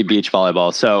only beach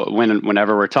volleyball. So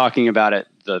whenever we're talking about it,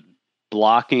 the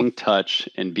blocking touch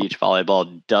in beach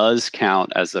volleyball does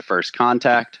count as the first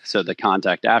contact. So the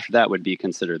contact after that would be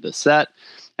considered the set.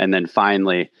 And then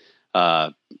finally,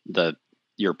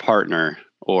 your partner,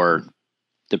 or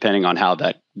depending on how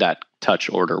that touch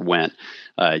order went,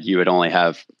 you would only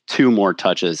have 2 more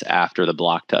touches after the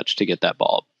block touch to get that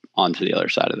ball onto the other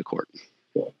side of the court.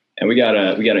 Cool. And we got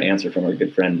an answer from our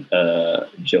good friend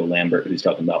Joe Lambert, who's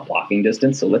talking about blocking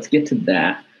distance. So let's get to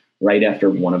that right after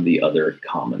one of the other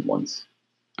common ones.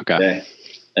 Okay.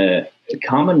 A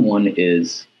common one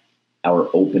is our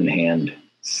open hand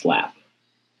slap.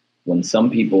 When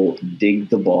some people dig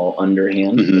the ball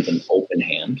underhand with an open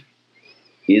hand,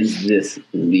 is this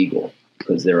legal?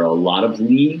 Because there are a lot of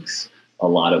leagues, a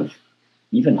lot of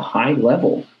even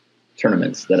high-level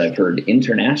tournaments that I've heard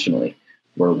internationally,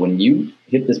 where when you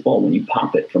hit this ball, when you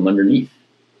pop it from underneath,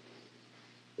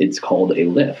 it's called a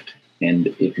lift. And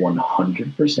it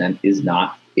 100% is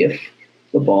not if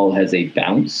the ball has a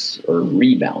bounce or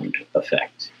rebound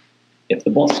effect. If the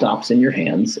ball stops in your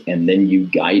hands and then you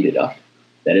guide it up,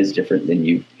 that is different than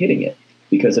you hitting it.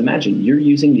 Because imagine you're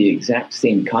using the exact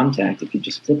same contact. If you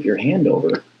just flip your hand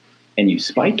over and you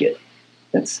spike it,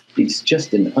 it's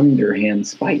just an underhand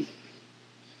spike.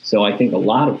 So I think a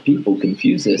lot of people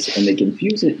confuse this, and they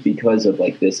confuse it because of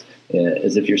like this,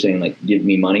 as if you're saying like, give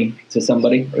me money to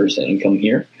somebody, or saying, come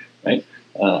here, right?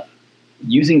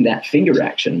 Using that finger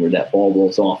action where that ball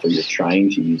rolls off, or you're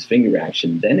trying to use finger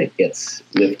action, then it gets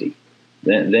lifty.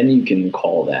 Then you can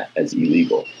call that as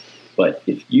illegal. But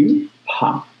if you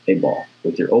pop a ball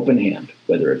with your open hand,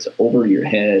 whether it's over your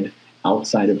head,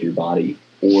 outside of your body,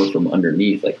 or from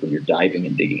underneath, like when you're diving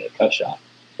and digging a cut shot,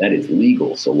 that is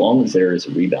legal so long as there is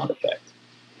a rebound effect.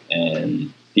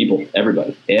 And people,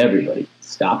 everybody,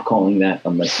 stop calling that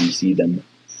unless you see them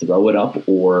throw it up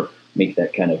or make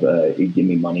that kind of a give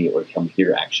me money or come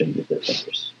here action with their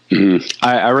fingers. Mm-hmm.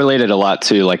 I relate it a lot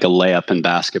to like a layup in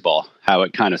basketball, how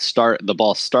it kind of the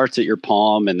ball starts at your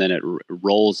palm and then it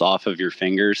rolls off of your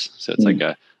fingers. So it's like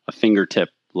a fingertip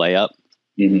layup.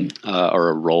 Or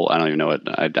a roll. I don't even know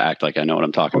what I'd act like I know what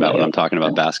I'm talking about when I'm talking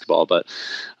about basketball, but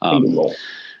finger roll.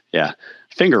 Yeah.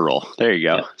 Finger roll. There you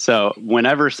go. Yeah. So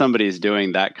whenever somebody's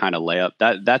doing that kind of layup,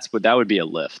 that would be a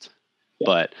lift. Yeah.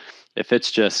 But If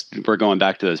it's just, we're going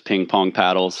back to those ping pong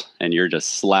paddles and you're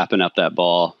just slapping up that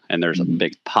ball and there's a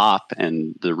big pop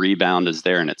and the rebound is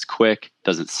there and it's quick,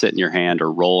 doesn't sit in your hand or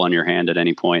roll on your hand at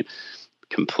any point,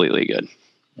 completely good.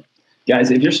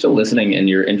 Guys, if you're still listening and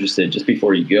you're interested, just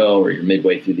before you go or you're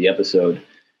midway through the episode,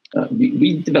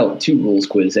 we developed 2 rules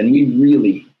quiz, and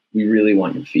we really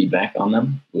want your feedback on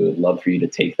them. We would love for you to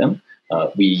take them.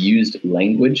 We used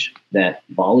language that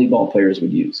volleyball players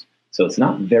would use. So it's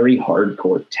not very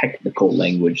hardcore technical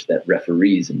language that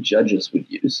referees and judges would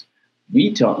use.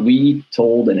 We asked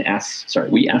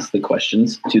the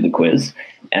questions to the quiz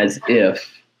as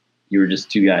if you were just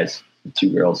 2 guys,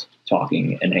 2 girls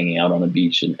talking and hanging out on a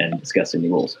beach and discussing the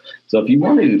rules. So if you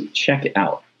want to check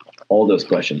out all those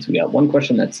questions, we got one quiz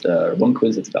that's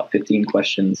about 15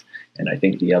 questions, and I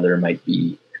think the other might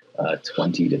be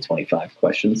 20 to 25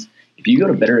 questions. If you go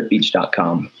to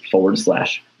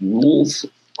betteratbeach.com/rules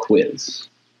quiz,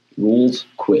 you'll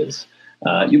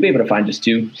be able to find just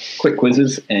 2 quick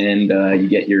quizzes, and you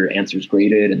get your answers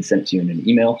graded and sent to you in an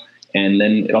email. And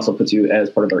then it also puts you as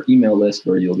part of our email list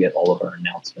where you'll get all of our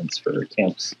announcements for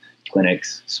camps,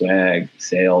 clinics, swag,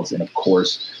 sales, and of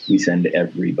course, we send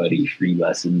everybody free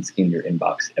lessons in your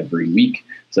inbox every week.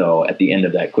 So at the end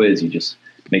of that quiz, you just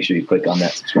make sure you click on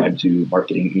that subscribe to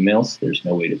marketing emails. There's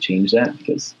no way to change that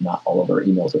because not all of our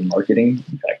emails are marketing.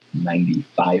 In fact,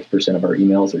 95% of our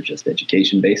emails are just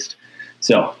education based.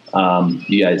 So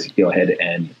you guys go ahead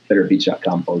and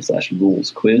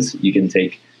betteratbeach.com/rules quiz. You can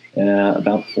take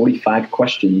about 45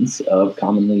 questions of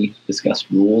commonly discussed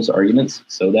rules arguments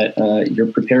so that you're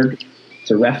prepared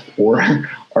to ref or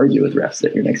argue with refs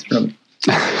at your next tournament.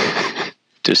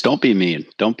 Just don't be mean.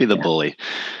 Don't be the bully.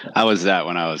 I was that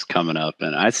when I was coming up,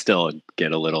 and I still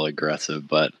get a little aggressive,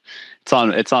 but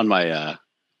it's on my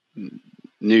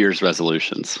New Year's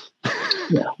resolutions.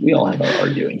 Yeah, we all have our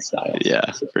arguing styles.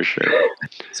 Yeah, for sure.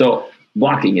 So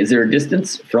blocking, is there a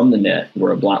distance from the net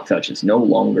where a block touch is no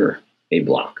longer a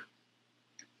block?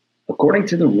 According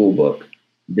to the rule book,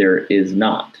 there is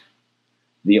not.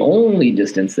 The only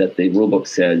distance that the rule book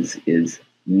says is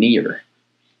near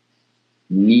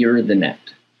the net.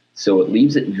 So it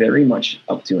leaves it very much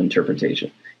up to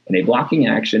interpretation. And a blocking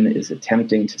action is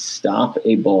attempting to stop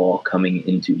a ball coming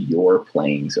into your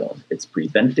playing zone. It's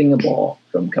preventing a ball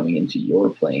from coming into your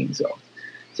playing zone.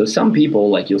 So some people,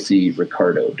 like you'll see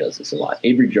Ricardo does this a lot.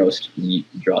 Avery Drost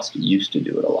used to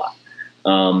do it a lot.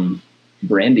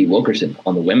 Brandy Wilkerson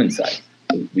on the women's side,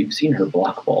 we've seen her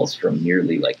block balls from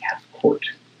nearly like half court,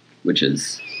 which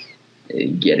is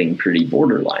getting pretty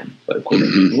borderline. But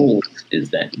according to the rules, is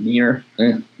that near?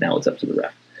 Now it's up to the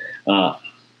ref.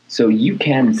 So you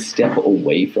can step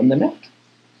away from the net,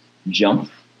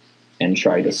 jump, and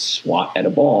try to swat at a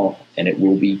ball, and it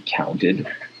will be counted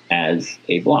as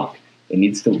a block. It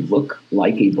needs to look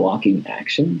like a blocking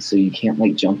action, so you can't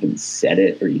like jump and set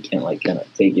it, or you can't like kind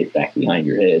of take it back behind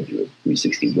your head, do a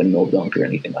 360 windmill dunk or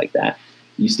anything like that.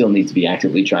 You still need to be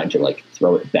actively trying to like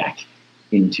throw it back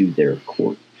into their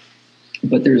court.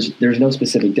 But there's no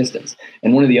specific distance.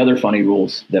 And one of the other funny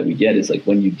rules that we get is like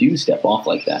when you do step off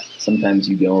like that, sometimes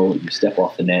you step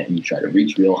off the net and you try to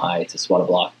reach real high to swat a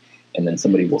block, and then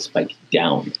somebody will spike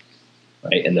down,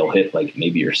 right? And they'll hit like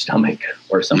maybe your stomach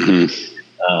or something.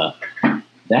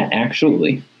 That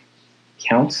actually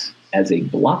counts as a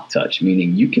block touch,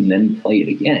 meaning you can then play it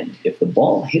again if the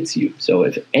ball hits you. So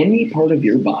if any part of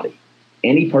your body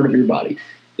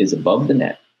is above the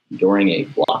net during a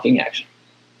blocking action,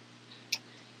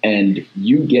 and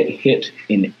you get hit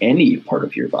in any part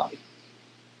of your body,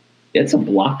 it's a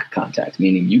block contact,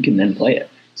 meaning you can then play it.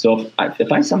 So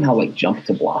if I somehow like jump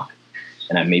to block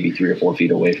and I'm maybe 3 or 4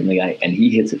 feet away from the guy and he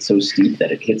hits it so steep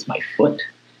that it hits my foot,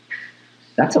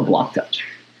 that's a block touch,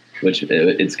 which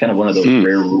it's kind of one of those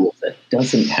rare rules that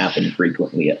doesn't happen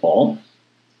frequently at all.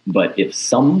 But if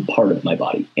some part of my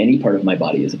body, any part of my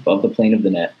body is above the plane of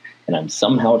the net and I'm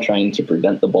somehow trying to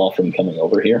prevent the ball from coming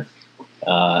over here,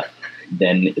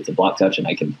 then it's a block touch and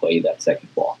I can play that second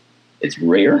ball. It's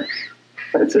rare,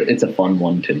 but it's a fun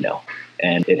one to know.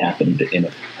 And it happened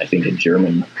in, I think,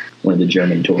 one of the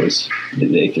German tours.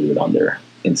 They threw it on their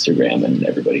Instagram and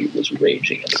everybody was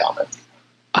raging in the comments.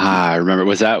 I remember.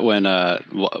 Was that when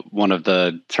one of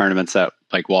the tournaments that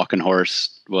like Walkenhorst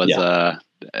was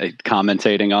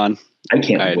commentating on? I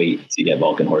can't wait to get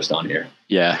Walkenhorst on here.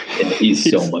 Yeah. And he's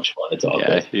so much fun to talk with.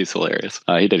 Yeah, he's hilarious.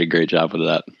 He did a great job with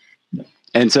that. Yeah.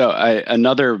 And so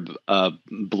another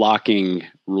blocking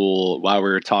rule, while we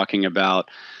were talking about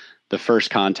the first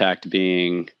contact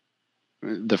being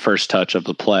the first touch of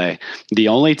the play, the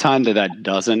only time that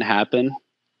doesn't happen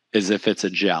is if it's a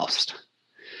joust.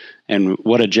 And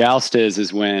what a joust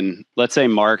is when, let's say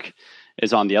Mark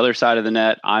is on the other side of the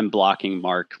net. I'm blocking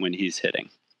Mark when he's hitting.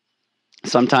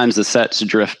 Sometimes the sets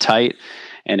drift tight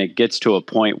and it gets to a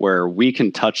point where we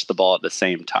can touch the ball at the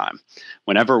same time.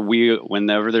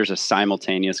 Whenever there's a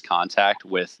simultaneous contact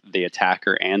with the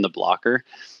attacker and the blocker,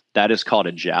 that is called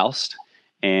a joust.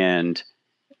 And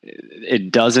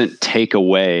it doesn't take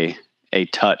away a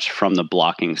touch from the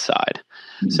blocking side.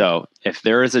 Mm-hmm. So if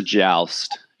there is a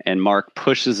joust and Mark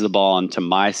pushes the ball onto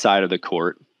my side of the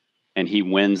court and he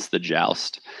wins the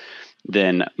joust,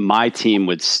 then my team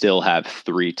would still have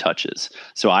 3 touches.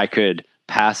 So I could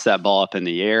pass that ball up in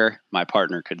the air, my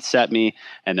partner could set me,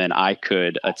 and then I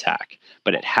could attack.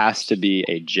 But it has to be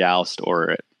a joust,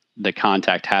 or the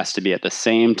contact has to be at the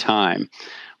same time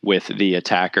with the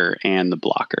attacker and the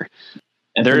blocker.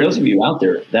 And for those of you out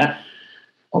there, that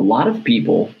a lot of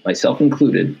people, myself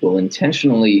included, will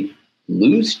intentionally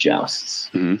lose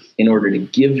jousts in order to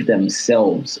give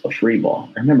themselves a free ball.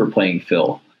 I remember playing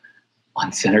Phil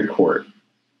on center court,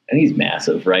 and he's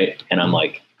massive, right? And I'm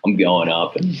going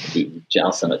up and he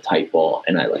jousts on a tight ball,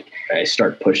 and I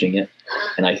start pushing it,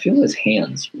 and I feel his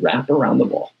hands wrap around the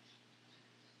ball.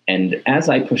 And as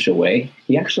I push away,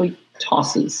 he actually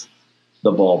tosses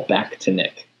the ball back to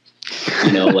Nick,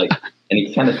 and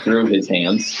he kind of threw his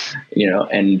hands,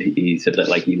 and he said that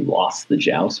he lost the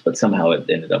joust, but somehow it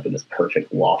ended up in this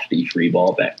perfect lofty free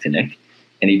ball back to Nick.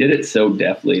 And he did it so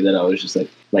deftly that I was just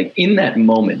like in that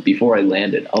moment before I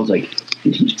landed, I was like,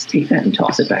 did he just take that and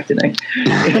toss it back to Nick?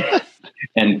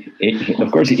 And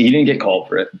of course he didn't get called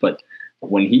for it, but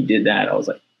when he did that, I was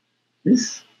like,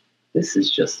 this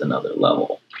is just another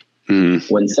level.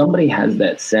 When somebody has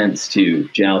that sense to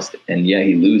joust, and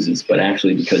he loses, but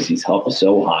actually because he's up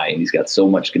so high and he's got so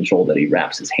much control that he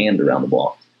wraps his hand around the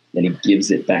ball and he gives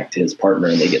it back to his partner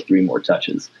and they get 3 more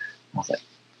touches. I was like,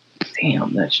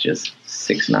 damn, that's just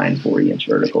 6'9", 40-inch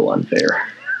vertical unfair.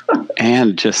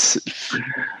 And just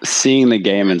seeing the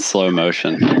game in slow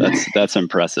motion, that's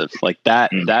impressive.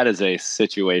 That is a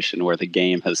situation where the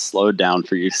game has slowed down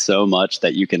for you so much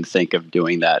that you can think of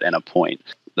doing that in a point.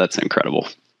 That's incredible.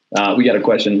 We got a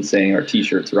question saying our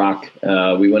t-shirts rock.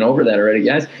 We went over that already,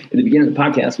 guys. At the beginning of the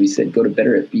podcast, we said go to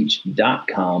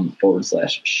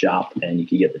betteratbeach.com/shop, and you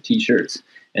can get the t-shirts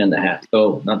and the hats.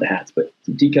 Oh, not the hats, but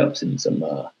some teacups and some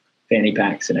fanny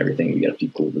packs and everything. We got a few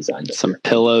cool designs. Some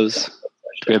pillows.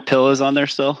 Do we have pillows on there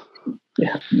still?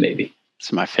 Yeah, maybe.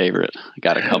 It's my favorite. I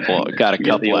got a couple. Got a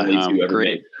couple at home.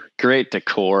 Great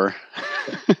decor.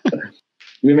 Do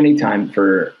we have any time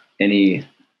for any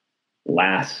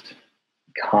last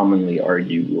commonly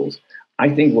argued rules? I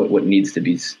think what needs to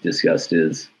be discussed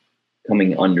is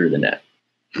coming under the net.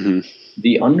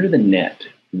 The under the net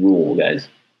rule, guys,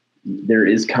 there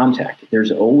is contact.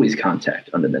 There's always contact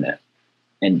under the net.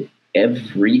 And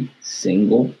every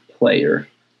single player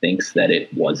thinks that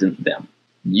it wasn't them.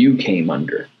 You came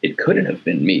under. It couldn't have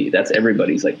been me. That's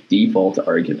everybody's default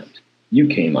argument. You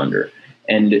came under.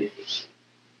 And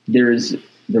there's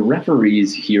the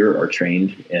referees here are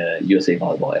trained, USA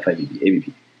Volleyball, FIVB,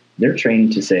 AVP. They're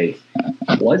trained to say,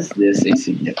 was this a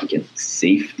significant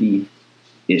safety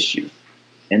issue?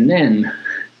 And then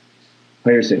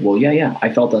players say, well, yeah,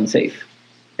 I felt unsafe.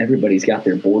 Everybody's got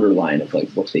their borderline of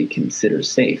what they consider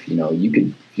safe. You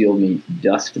could feel me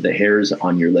dust the hairs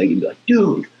on your leg and be like,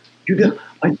 dude,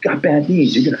 I've got bad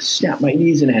knees. You're going to snap my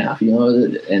knees in half,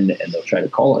 and they'll try to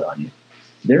call it on you.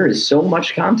 There is so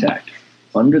much contact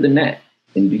under the net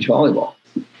in beach volleyball.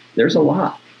 There's a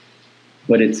lot,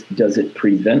 but does it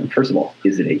prevent? First of all,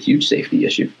 is it a huge safety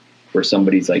issue where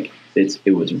somebody's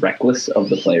it was reckless of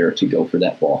the player to go for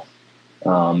that ball,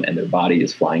 and their body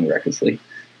is flying recklessly?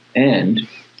 And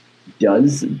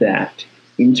does that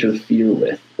interfere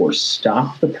with or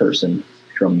stop the person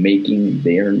from making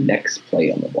their next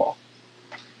play on the ball?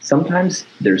 Sometimes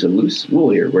there's a loose rule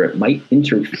here where it might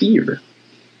interfere,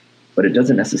 but it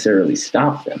doesn't necessarily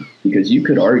stop them, because you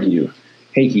could argue,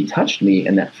 hey, he touched me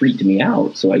and that freaked me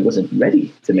out, so I wasn't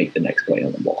ready to make the next play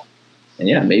on the ball.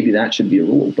 And maybe that should be a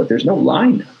rule, but there's no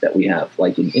line that we have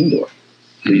like in indoor.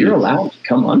 So you're allowed to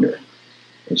come under.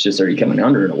 It's just, are you coming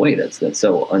under in a way that's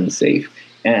so unsafe?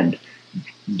 And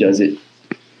do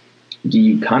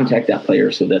you contact that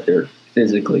player so that they're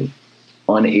physically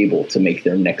unable to make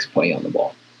their next play on the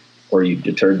ball? Or you've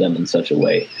deterred them in such a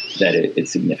way that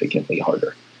it's significantly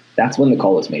harder? That's when the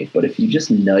call is made. But if you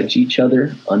just nudge each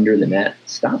other under the net,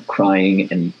 stop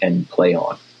crying and play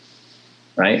on,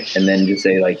 right? And then just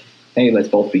say hey, let's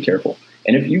both be careful.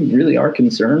 And if you really are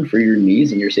concerned for your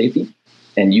knees and your safety,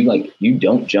 and you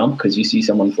don't jump because you see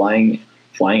someone flying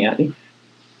at you,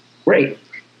 great.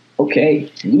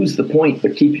 Okay, lose the point,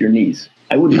 but keep your knees.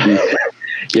 I wouldn't do that.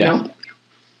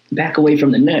 back away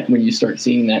from the net when you start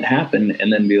seeing that happen,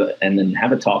 and then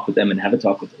have a talk with them and have a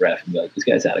talk with the ref and be like, this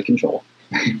guy's out of control.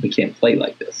 We can't play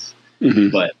like this. Mm-hmm.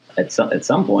 But at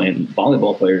some point,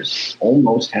 volleyball players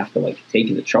almost have to like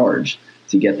take the charge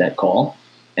to get that call.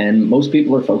 And most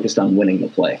people are focused on winning the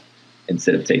play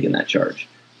instead of taking that charge.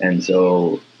 And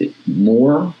so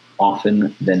more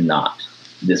often than not,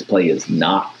 this play is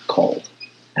not called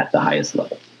at the highest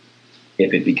level.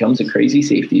 If it becomes a crazy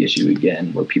safety issue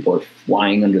again, where people are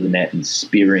flying under the net and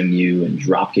spearing you and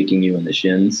drop kicking you in the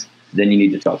shins, then you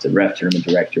need to talk to the ref, tournament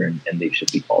director, and they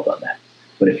should be called on that.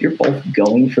 But if you're both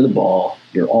going for the ball,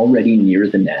 you're already near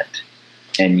the net,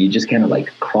 and you just kind of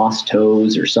like cross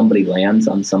toes or somebody lands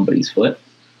on somebody's foot,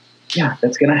 yeah,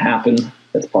 that's going to happen.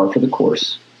 That's par for the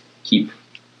course. Keep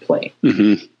playing.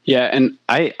 Mm-hmm. Yeah, and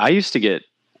I used to get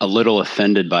a little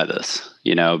offended by this,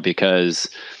 because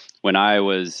when I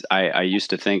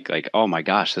used to think like, oh my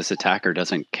gosh, this attacker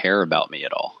doesn't care about me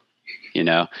at all,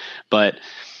 but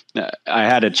I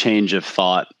had a change of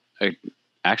thought.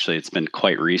 Actually, it's been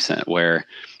quite recent where,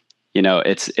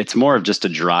 it's more of just a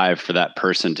drive for that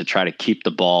person to try to keep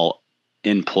the ball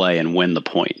in play and win the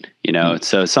point, Mm-hmm.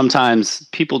 So sometimes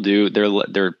people do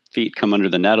their feet come under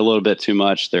the net a little bit too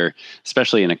much. They're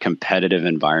especially in a competitive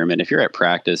environment. If you're at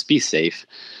practice, be safe.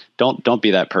 Don't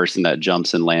be that person that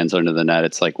jumps and lands under the net.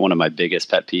 It's like one of my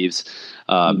biggest pet peeves.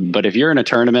 Mm-hmm. But if you're in a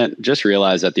tournament, just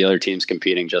realize that the other team's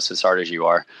competing just as hard as you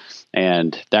are.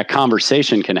 And that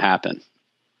conversation can happen.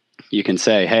 You can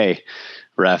say, hey,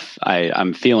 ref,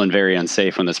 I'm feeling very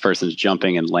unsafe when this person's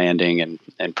jumping and landing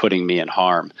and putting me in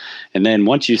harm. And then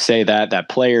once you say that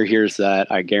player hears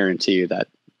that, I guarantee you that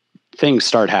things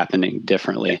start happening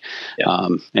differently. Yeah.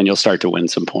 And you'll start to win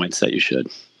some points that you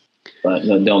should. But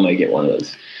no, don't make it one of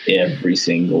those every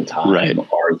single time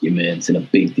arguments and a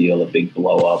big deal, a big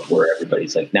blow up where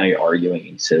everybody's like, now you're arguing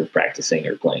instead of practicing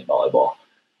or playing volleyball.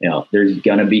 There's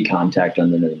going to be contact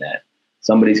under the net.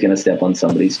 Somebody's going to step on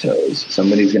somebody's toes.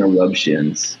 Somebody's going to rub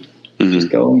shins. Mm-hmm. Just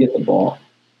go and get the ball.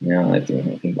 I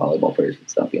think volleyball players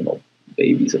would stop being little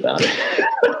babies about it.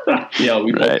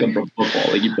 We both come from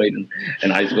football. Like you played in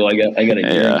high school. I got a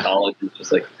year in college. It's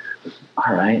just like,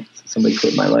 all right, somebody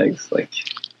clip my legs. Like,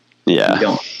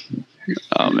 yeah.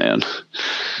 Oh man,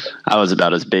 I was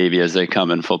about as baby as they come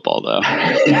in football, though.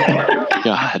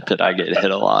 God, did I get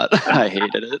hit a lot? I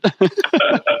hated it.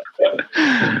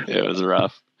 It was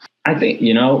rough. I think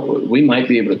we might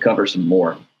be able to cover some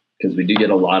more because we do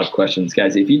get a lot of questions,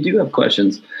 guys. If you do have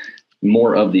questions,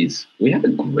 more of these, we have a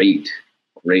great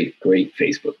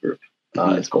Facebook group.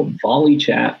 It's called Volley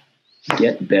Chat.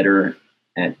 Get Better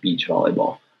at Beach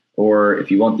Volleyball, or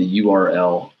if you want the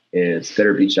URL. It's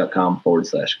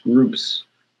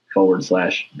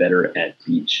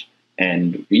betterbeach.com/groups/better-at-beach.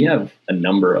 And we have a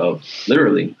number of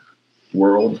literally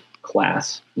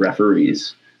world-class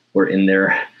referees who are in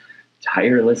there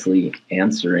tirelessly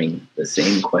answering the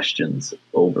same questions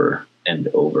over and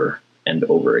over and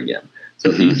over again. So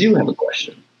if you do have a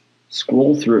question,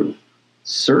 scroll through,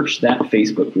 search that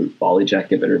Facebook group, Volley Chat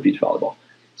Get Better at Beach Volleyball.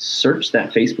 Search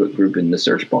that Facebook group in the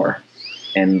search bar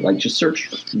and just search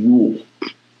rule.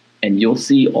 And you'll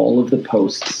see all of the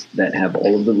posts that have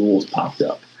all of the rules popped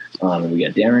up. We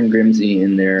got Darren Grimsey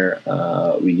in there.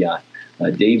 We got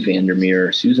Dave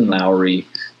Vandermeer, Susan Lowry.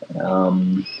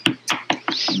 I'm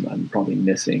probably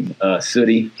missing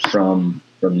Sooty from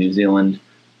New Zealand.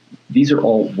 These are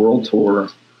all World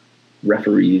Tour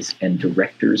referees and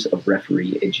directors of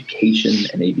referee education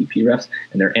and AVP refs,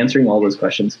 and they're answering all those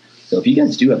questions. So if you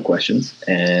guys do have questions,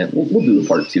 and we'll do a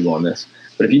part 2 on this,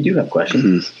 but if you do have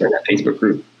questions, join that Facebook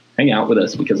group. Hang out with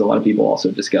us because a lot of people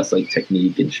also discuss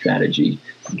technique and strategy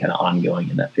and kind of ongoing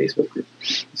in that Facebook group.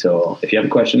 So if you have a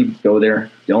question, go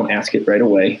there. Don't ask it right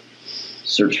away.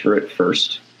 Search for it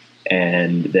first.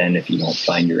 And then if you don't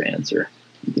find your answer,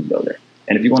 you can go there.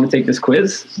 And if you want to take this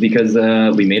quiz, because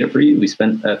we made it for you, we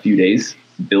spent a few days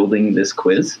building this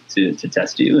quiz to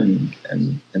test you and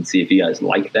see if you guys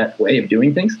like that way of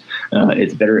doing things.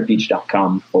 It's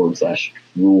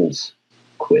betteratbeach.com/rules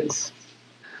quiz.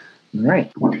 All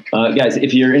right. Guys,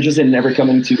 if you're interested in ever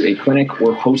coming to a clinic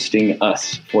or hosting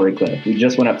us for a clinic, we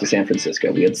just went up to San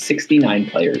Francisco. We had 69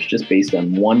 players just based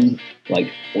on one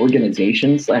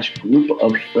organization/group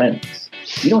of friends.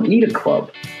 You don't need a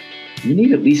club. You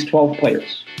need at least 12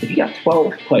 players. If you got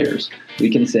 12 players, we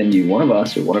can send you one of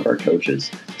us or one of our coaches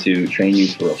to train you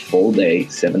for a full day,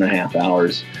 7.5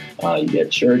 hours. You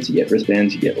get shirts, you get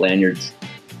wristbands, you get lanyards,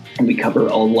 and we cover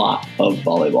a lot of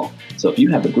volleyball. So if you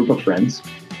have a group of friends,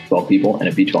 12 people, and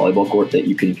a beach volleyball court that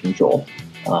you can control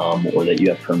or that you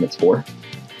have permits for,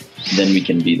 then we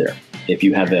can be there. If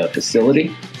you have a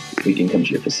facility we can come to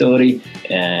your facility.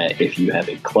 If you have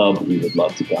a club, we would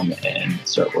love to come and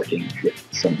start working with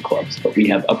some clubs. But we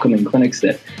have upcoming clinics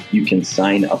that you can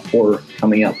sign up for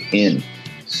coming up in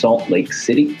Salt Lake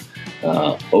City,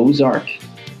 Ozark,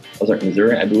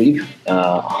 Missouri, I believe,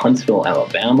 Huntsville,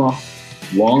 Alabama,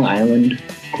 Long Island,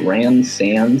 Grand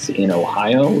Sands in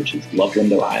Ohio, which is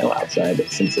Loveland, Ohio, outside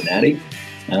of Cincinnati.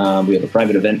 We have a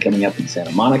private event coming up in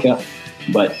Santa Monica.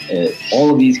 But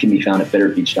all of these can be found at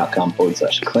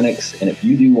betterbeach.com/clinics. And if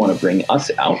you do want to bring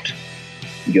us out,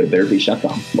 you go to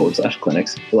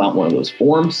betterbeach.com/clinics, fill out one of those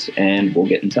forms, and we'll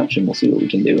get in touch and we'll see what we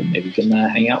can do. And maybe we can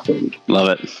hang out for a week. Love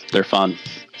it. They're fun.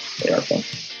 They are fun.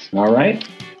 All right.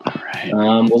 All right.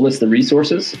 We'll list the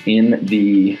resources in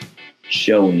the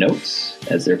show notes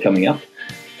as they're coming up.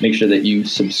 Make sure that you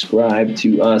subscribe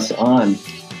to us on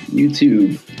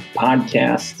YouTube,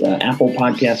 Podcasts, Apple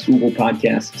Podcasts, Google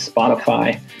Podcasts,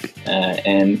 Spotify,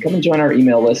 and come and join our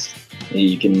email list.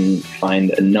 You can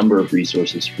find a number of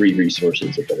resources, free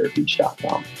resources at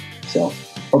betterbeach.com. So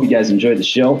hope you guys enjoyed the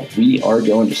show. We are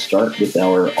going to start with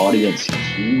our audience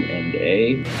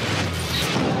Q&A.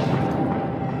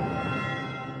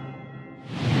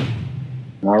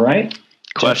 All right.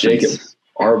 Questions. Jacob,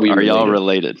 are y'all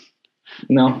related?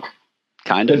 No.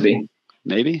 Kind Could of. be.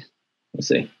 Maybe. We'll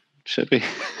see. Should be.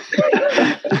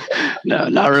 No,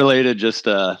 not related. Just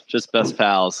best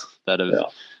pals that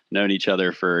have known each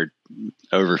other for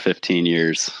over 15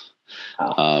 years.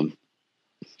 Wow.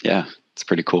 Yeah, it's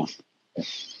pretty cool.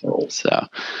 So,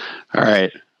 all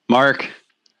right, Mark.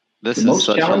 This the is most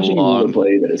such challenging a long rule of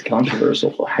play that is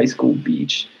controversial for high school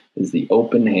beach is the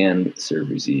open hand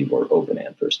serve receive or open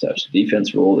hand first touch. The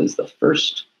defense rule is the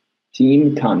first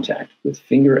team contact with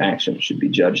finger action should be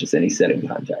judged as any setting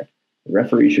contact. The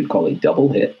referee should call a double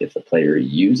hit if the player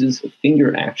uses a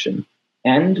finger action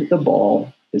and the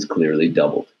ball is clearly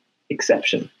doubled.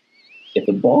 Exception: if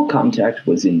the ball contact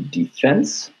was in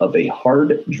defense of a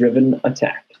hard-driven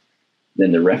attack,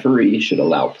 then the referee should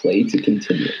allow play to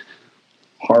continue.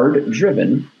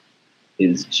 Hard-driven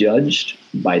is judged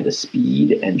by the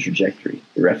speed and trajectory.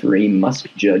 The referee must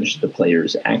judge the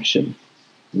player's action.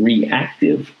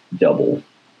 Reactive double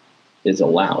is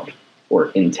allowed,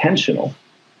 or intentional.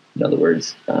 In other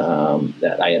words,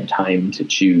 that I had time to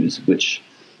choose which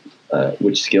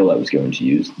skill I was going to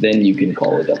use. Then you can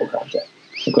call a double contact.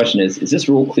 The question is this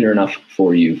rule clear enough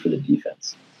for you for the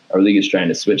defense? Our league is trying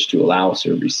to switch to allow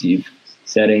serve-receive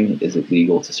setting. Is it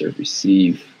legal to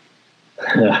serve-receive?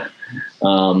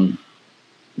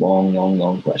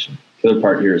 Long question. The other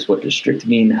part here is, what does strict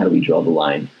mean? How do we draw the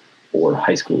line for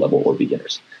high school level or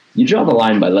beginners? You draw the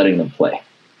line by letting them play.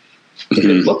 If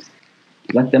it looks,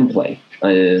 let them play.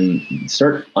 And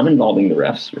start uninvolving the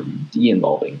refs or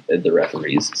de-involving the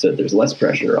referees so there's less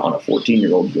pressure on a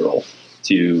 14-year-old girl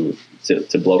to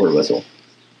blow her whistle,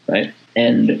 right?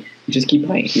 And just keep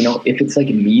playing. If it's like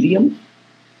a medium,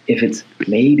 if it's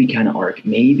maybe kind of arc,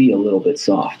 maybe a little bit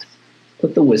soft,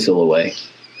 put the whistle away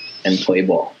and play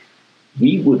ball.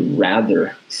 We would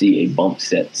rather see a bump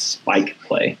set spike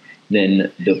play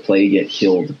than the play get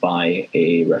killed by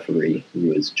a referee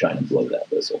who is trying to blow that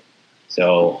whistle.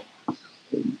 So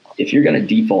if you're going to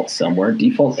default somewhere,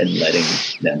 default in letting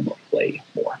them play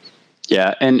more.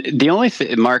 Yeah, and the only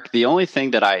Mark, the only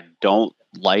thing that I don't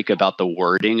like about the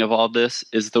wording of all this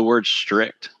is the word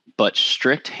strict. But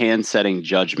strict hand setting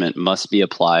judgment must be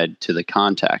applied to the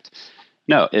contact.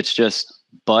 No, it's just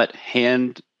but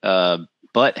hand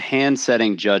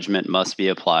setting judgment must be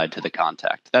applied to the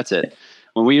contact. That's it.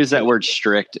 When we use that word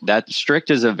strict, that strict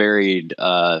is a very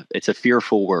it's a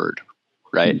fearful word,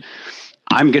 right? Mm-hmm.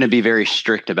 I'm going to be very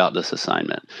strict about this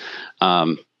assignment.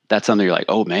 That's something you're like,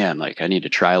 oh man, like I need to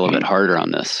try a little bit harder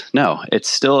on this. No, it's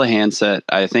still a handset.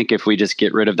 I think if we just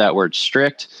get rid of that word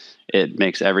strict, it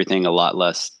makes everything a lot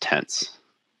less tense.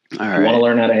 All right. You want to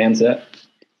learn how to handset?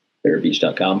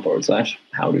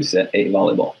 betterbeach.com/how to set a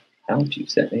volleyball. How to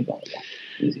set a volleyball.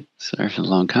 Easy. Sorry for the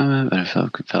long comment, but I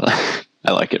felt compelled.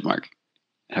 I like it, Mark.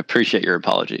 I appreciate your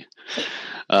apology.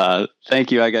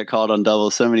 Thank you. I got called on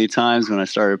double so many times when I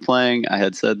started playing. I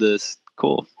had said this.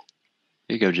 Cool.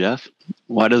 Here you go, Jeff.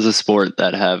 Why does a sport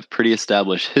that have pretty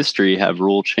established history have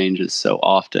rule changes so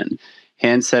often?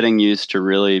 Hand setting used to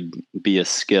really be a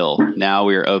skill. Now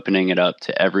we are opening it up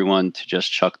to everyone to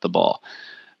just chuck the ball.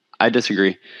 I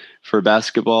disagree. For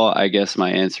basketball, I guess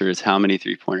my answer is, how many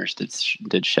 3-pointers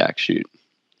did Shaq shoot?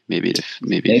 Maybe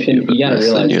Nathan, you got to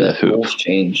realize that rules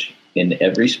change in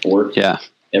every sport. Yeah.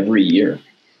 Every year.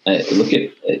 Look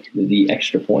at the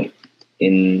extra point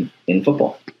in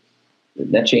football.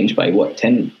 That changed by what,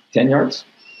 10 yards?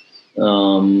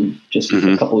 Just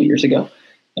a couple of years ago.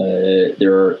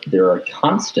 There are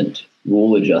constant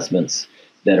rule adjustments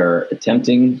that are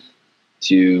attempting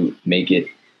to make it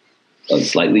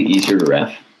slightly easier to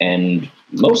ref. And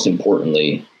most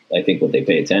importantly, I think what they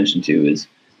pay attention to is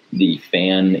the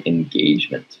fan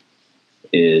engagement.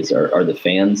 Are the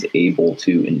fans able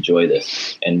to enjoy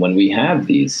this? And when we have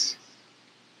these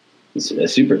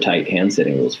super tight hand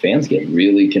setting rules, fans get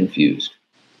really confused.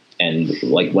 And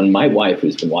like when my wife,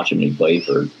 who's been watching me play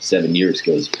for 7 years,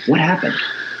 goes, "What happened?"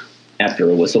 After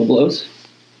a whistle blows,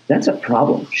 that's a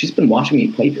problem. She's been watching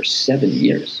me play for 7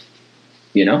 years,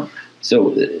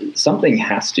 So something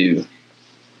has to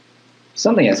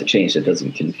change that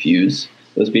doesn't confuse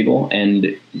those people.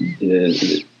 And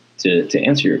to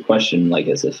answer your question, like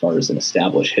as far as an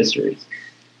established history,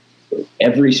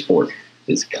 every sport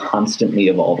is constantly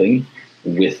evolving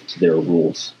with their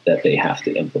rules that they have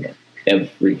to implement.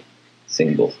 Every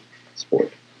single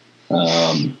sport.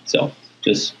 So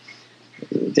just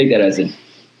take that as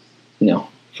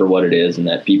for what it is, and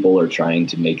that people are trying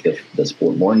to make the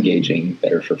sport more engaging,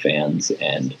 better for fans,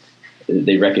 and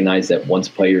they recognize that once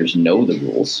players know the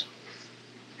rules,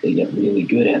 they get really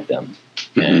good at them.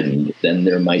 Mm-hmm. And then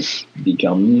there might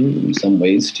become some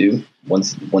ways to,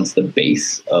 once the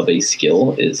base of a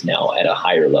skill is now at a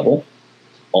higher level,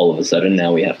 all of a sudden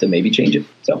now we have to maybe change it.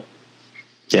 So,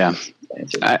 yeah,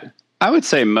 I would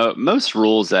say most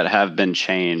rules that have been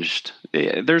changed,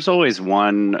 there's always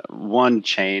one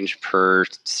change per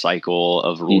cycle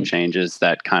of rule changes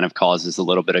that kind of causes a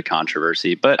little bit of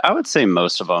controversy. But I would say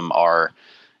most of them are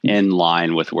in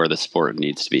line with where the sport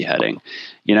needs to be heading.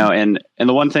 And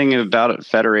the one thing about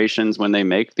federations when they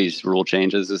make these rule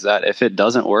changes is that if it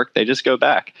doesn't work, they just go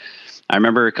back. I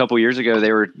remember a couple years ago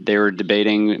they were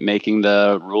debating making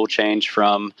the rule change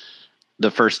from the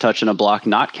first touch in a block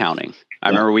not counting. I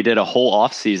remember we did a whole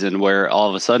off season where all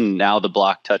of a sudden now the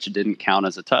block touch didn't count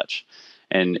as a touch,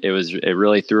 and it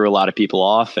really threw a lot of people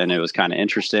off, and it was kind of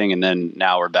interesting. And then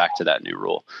now we're back to that new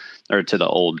rule, or to the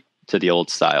old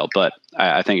style. But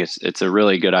I think it's a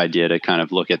really good idea to kind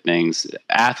of look at things.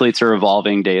 Athletes are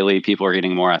evolving daily. People are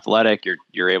getting more athletic.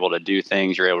 You're able to do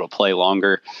things. You're able to play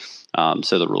longer.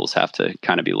 So the rules have to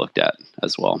kind of be looked at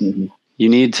as well. Mm-hmm. You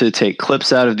need to take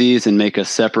clips out of these and make a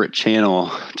separate channel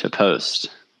to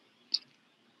post.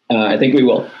 I think we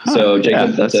will. So,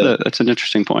 Jacob, that's an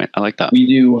interesting point. I like that. We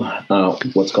do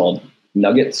what's called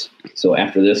nuggets. So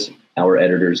after this, our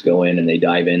editors go in and they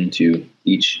dive into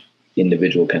each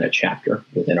individual kind of chapter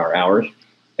within our hours,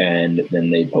 and then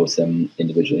they post them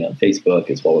individually on Facebook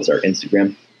as well as our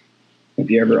Instagram. If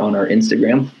you're ever on our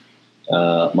Instagram,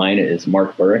 mine is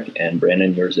Mark Burrick, and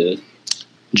Brandon, yours is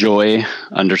Joy_BeachVB.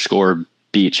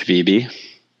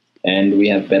 And we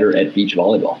have Better at Beach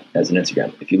Volleyball as an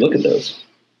Instagram. If you look at those,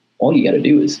 all you got to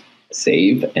do is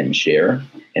save and share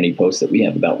any posts that we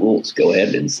have about rules. Go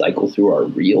ahead and cycle through our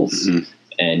reels,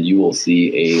 and you will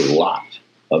see a lot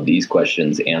of these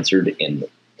questions answered in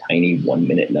tiny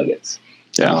 1-minute nuggets.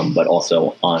 Yeah. But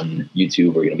also on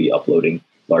YouTube, we're going to be uploading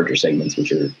larger segments,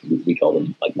 which we call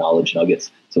them like knowledge nuggets.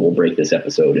 So we'll break this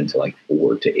episode into like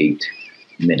 4 to 8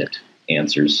 minute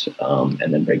answers,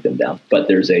 and then break them down. But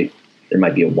there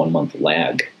might be a 1 month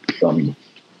lag from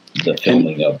the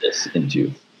filming of this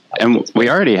into. And we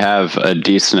already have a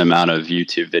decent amount of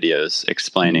YouTube videos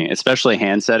explaining, especially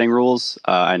hand setting rules.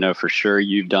 I know for sure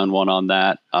you've done one on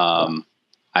that.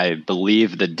 I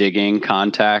believe the digging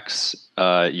contacts,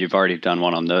 you've already done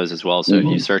one on those as well. So if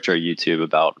you search our YouTube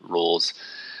about rules,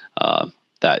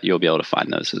 that you'll be able to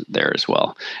find those there as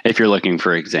well. If you're looking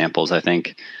for examples, I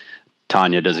think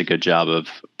Tanya does a good job of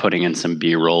putting in some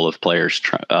B-roll of players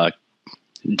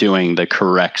doing the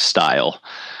correct style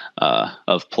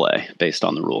of play based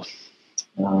on the rule.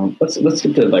 Let's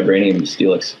get to Vibranium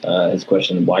Steelix. His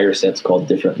question: why are sets called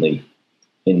differently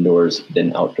indoors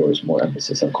than outdoors? More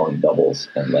emphasis on calling doubles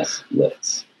and less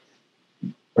lifts.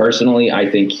 Personally, I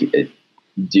think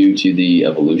due to the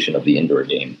evolution of the indoor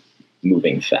game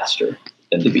moving faster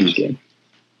than the beach game,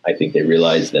 I think they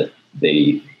realize that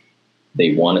they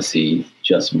want to see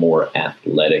just more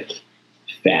athletic,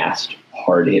 fast,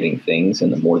 hard-hitting things,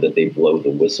 and the more that they blow the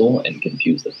whistle and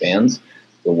confuse the fans,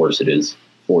 the worse it is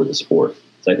for the sport.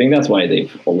 So I think that's why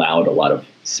they've allowed a lot of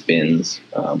spins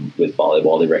with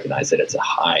volleyball. They recognize that it's a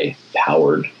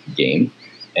high-powered game,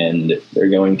 and they're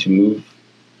going to move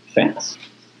fast.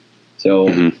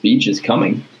 So beach is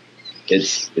coming.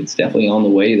 It's definitely on the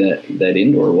way that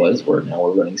indoor was, where now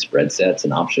we're running spread sets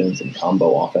and options and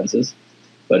combo offenses.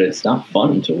 But it's not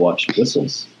fun to watch to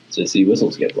see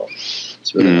whistles get blown.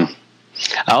 It's really not.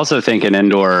 I also think an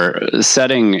indoor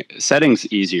settings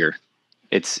easier.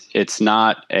 It's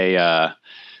not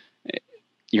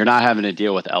you're not having to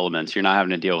deal with elements. You're not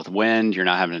having to deal with wind. You're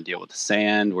not having to deal with the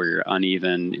sand where you're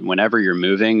uneven. Whenever you're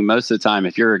moving, most of the time,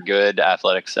 if you're a good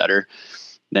athletic setter,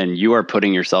 then you are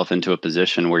putting yourself into a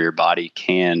position where your body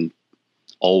can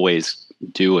always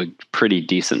do a pretty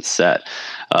decent set.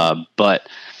 But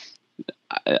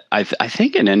I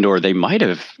think in indoor, they might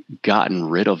have gotten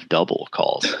rid of double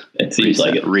calls. It seems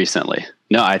like it. Recently.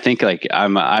 No, I think like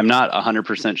I'm not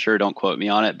 100% sure. Don't quote me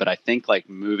on it, but I think like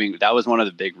that was one of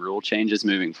the big rule changes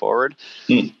moving forward.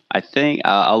 I think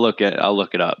I'll look it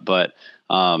up, but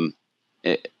and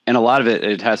a lot of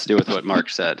it has to do with what Mark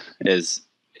said. Is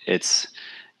it's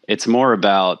more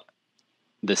about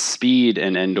the speed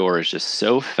in indoor is just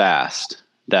so fast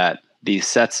that these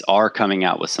sets are coming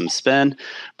out with some spin,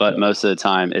 but most of the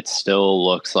time it still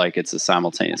looks like it's a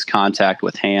simultaneous contact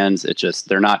with hands. It's just,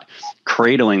 they're not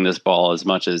cradling this ball as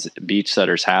much as beach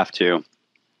setters have to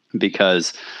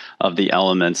because of the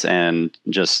elements and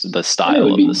just the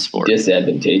style of the sport. It would be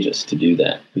disadvantageous to do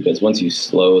that because once you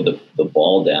slow the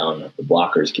ball down, the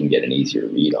blockers can get an easier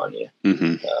read on you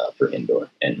for indoor.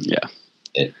 And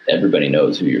everybody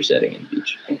knows who you're setting in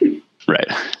beach. Right.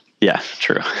 Yeah,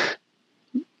 true.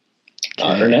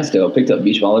 Ernesto picked up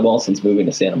beach volleyball since moving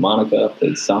to Santa Monica.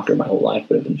 Played soccer my whole life,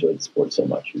 but have enjoyed the sport so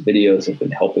much. Your videos have been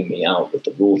helping me out with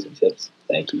the rules and tips.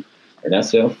 Thank you.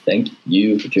 Ernesto, thank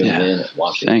you for tuning in and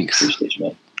watching. Thanks. Appreciate you,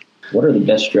 man. What are the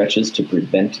best stretches to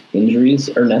prevent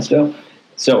injuries, Ernesto?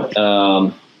 So,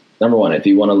 number one, if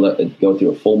you want to go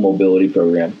through a full mobility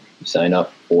program, sign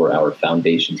up for our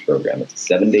Foundations program. It's a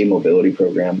 7-day mobility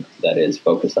program that is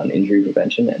focused on injury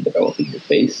prevention and developing your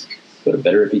base. Go to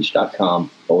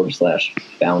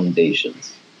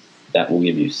betteratbeach.com/foundations. That will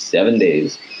give you 7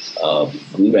 days of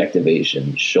glute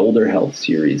activation, shoulder health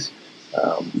series,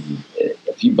 a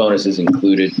few bonuses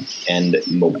included, and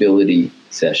mobility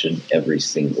session every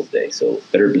single day. So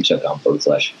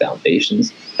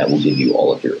betteratbeach.com/foundations. That will give you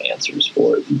all of your answers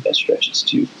for the best stretches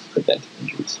to prevent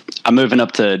injuries. I'm moving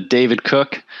up to David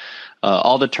Cook.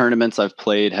 All the tournaments I've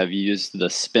played have used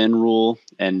the spin rule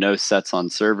and no sets on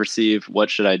serve receive. What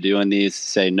should I do in these?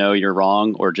 Say, no, you're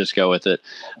wrong, or just go with it.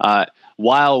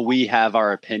 While we have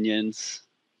our opinions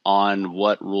on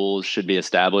what rules should be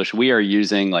established, we are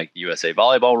using like USA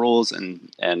Volleyball rules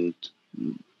and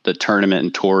the tournament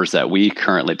and tours that we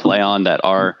currently play on that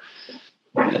are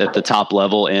at the top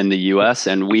level in the US.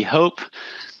 And we hope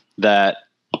that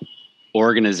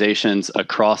organizations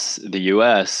across the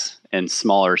US and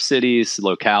smaller cities,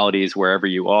 localities, wherever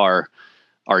you are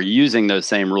using those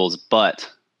same rules. But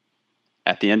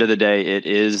at the end of the day,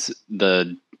 it's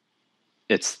the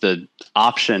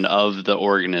option of the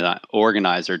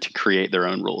organizer to create their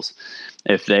own rules.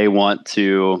 If they want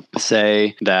to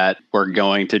say that we're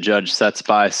going to judge sets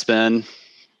by spin,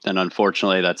 then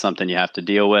unfortunately that's something you have to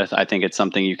deal with. I think it's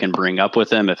something you can bring up with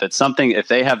them. If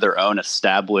they have their own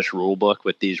established rule book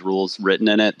with these rules written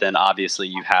in it, then obviously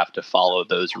you have to follow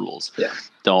those rules. Yeah.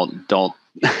 Don't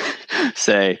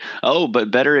say, oh, but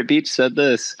Better at Beach said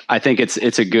this. I think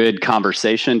it's a good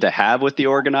conversation to have with the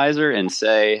organizer and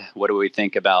say, what do we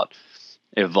think about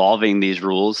evolving these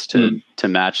rules to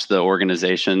match the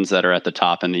organizations that are at the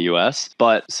top in the US?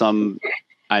 But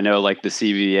I know like the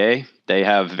CVA, they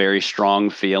have very strong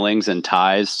feelings and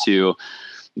ties to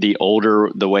the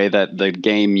way that the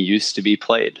game used to be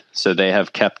played. So they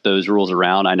have kept those rules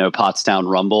around. I know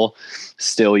Pottstown Rumble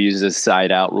still uses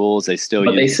side out rules. They still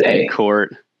use egg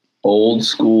court. Old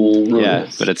school rules. Yeah,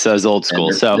 but it says old school.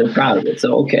 They're proud of it.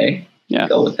 So okay. Yeah.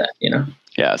 Go with that,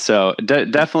 Yeah, so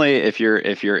definitely if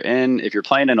you're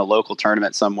playing in a local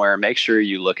tournament somewhere, make sure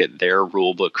you look at their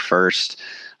rule book first.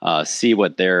 See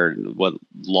what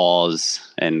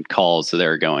laws and calls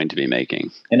they're going to be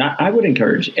making. And I would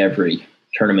encourage every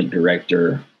tournament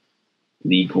director,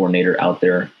 league coordinator out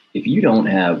there, if you don't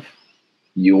have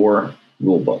your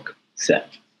rule book set,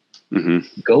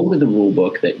 go with the rule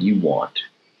book that you want,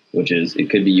 which is, it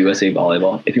could be USA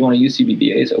Volleyball. If you want to use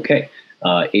CBBAs, okay.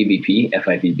 AVP,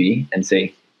 FIVB, and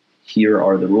say, here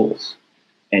are the rules.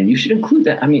 And you should include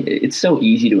that. I mean, it's so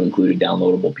easy to include a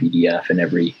downloadable PDF in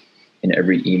every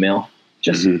email.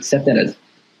 Just set that as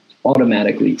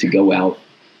automatically to go out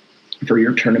for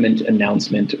your tournament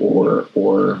announcement or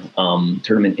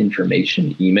tournament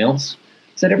information emails,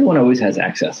 so that everyone always has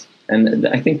access. And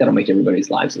I think that'll make everybody's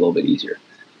lives a little bit easier.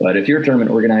 But if you're a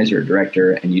tournament organizer or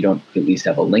director and you don't at least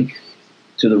have a link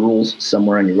to the rules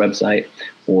somewhere on your website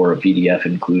or a PDF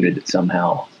included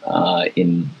somehow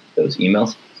in those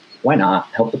emails, why not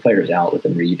help the players out with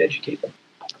them, read, educate them?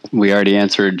 We already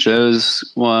answered Joe's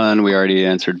one. We already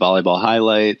answered volleyball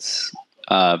highlights.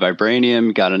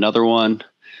 Vibranium got another one.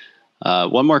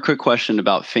 One more quick question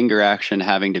about finger action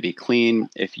having to be clean.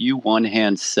 If you one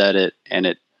hand set it and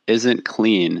it isn't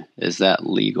clean, is that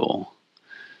legal?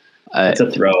 It's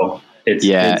a throw.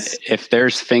 If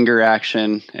there's finger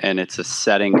action and it's a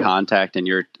setting contact, and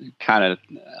you're a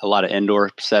lot of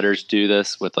indoor setters do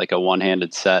this with like a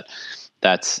one-handed set,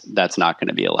 that's not going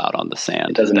to be allowed on the sand.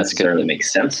 It doesn't necessarily make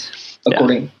sense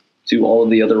according to all of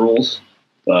the other rules,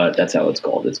 but that's how it's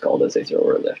called. It's called as a throw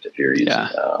or a lift if you're using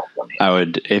one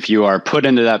hand. If you are put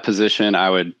into that position, I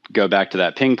would go back to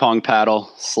that ping pong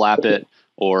paddle, slap it,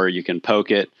 or you can poke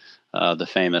it. The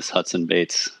famous Hudson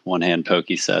Bates one-hand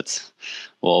pokey sets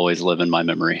will always live in my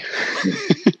memory.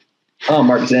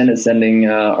 Mark Zen is sending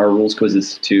our rules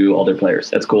quizzes to all their players.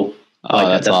 That's cool.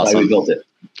 That's awesome. Why we built it.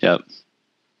 Yep.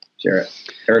 Sure.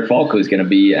 Eric Falco is going to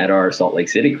be at our Salt Lake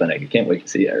City clinic. I can't wait to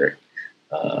see Eric.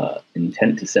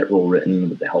 Intent to set rule written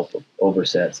with the help of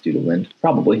oversets due to wind.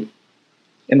 Probably.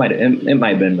 It might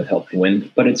have been with help of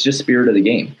wind, but it's just spirit of the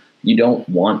game. You don't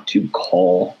want to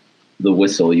call the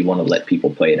whistle. You want to let people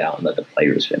play it out and let the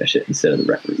players finish it instead of the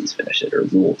referees finish it or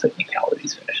rule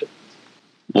technicalities finish it.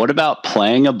 What about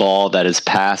playing a ball that is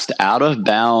passed out of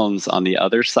bounds on the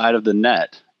other side of the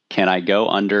net? Can I go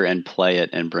under and play it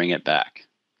and bring it back?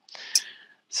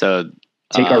 So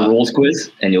take our rules quiz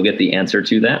and you'll get the answer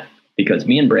to that, because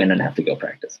me and Brandon have to go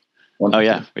practice. Oh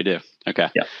yeah, we do. Okay.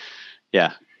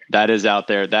 Yeah. That is out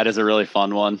there. That is a really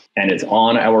fun one. And it's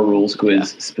on our rules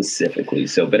quiz specifically.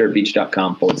 So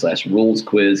betteratbeach.com/rules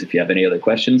quiz if you have any other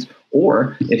questions,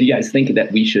 or if you guys think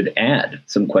that we should add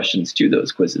some questions to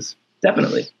those quizzes,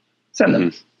 definitely send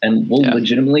them and we'll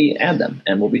legitimately add them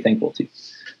and we'll be thankful to you.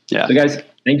 Yeah. So guys,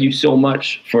 thank you so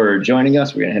much for joining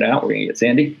us. We're going to head out. We're going to get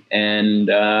Sandy and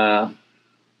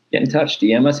get in touch.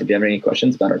 DM us if you have any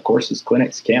questions about our courses,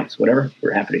 clinics, camps, whatever.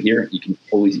 We're happy to hear. You can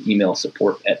always email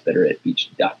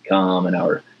support@betteratbeach.com and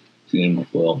our team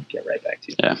will get right back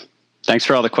to you. Yeah. Thanks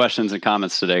for all the questions and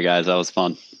comments today, guys. That was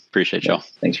fun. Appreciate y'all.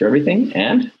 Thanks for everything.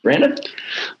 And Brandon,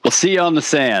 we'll see you on the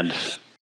sand.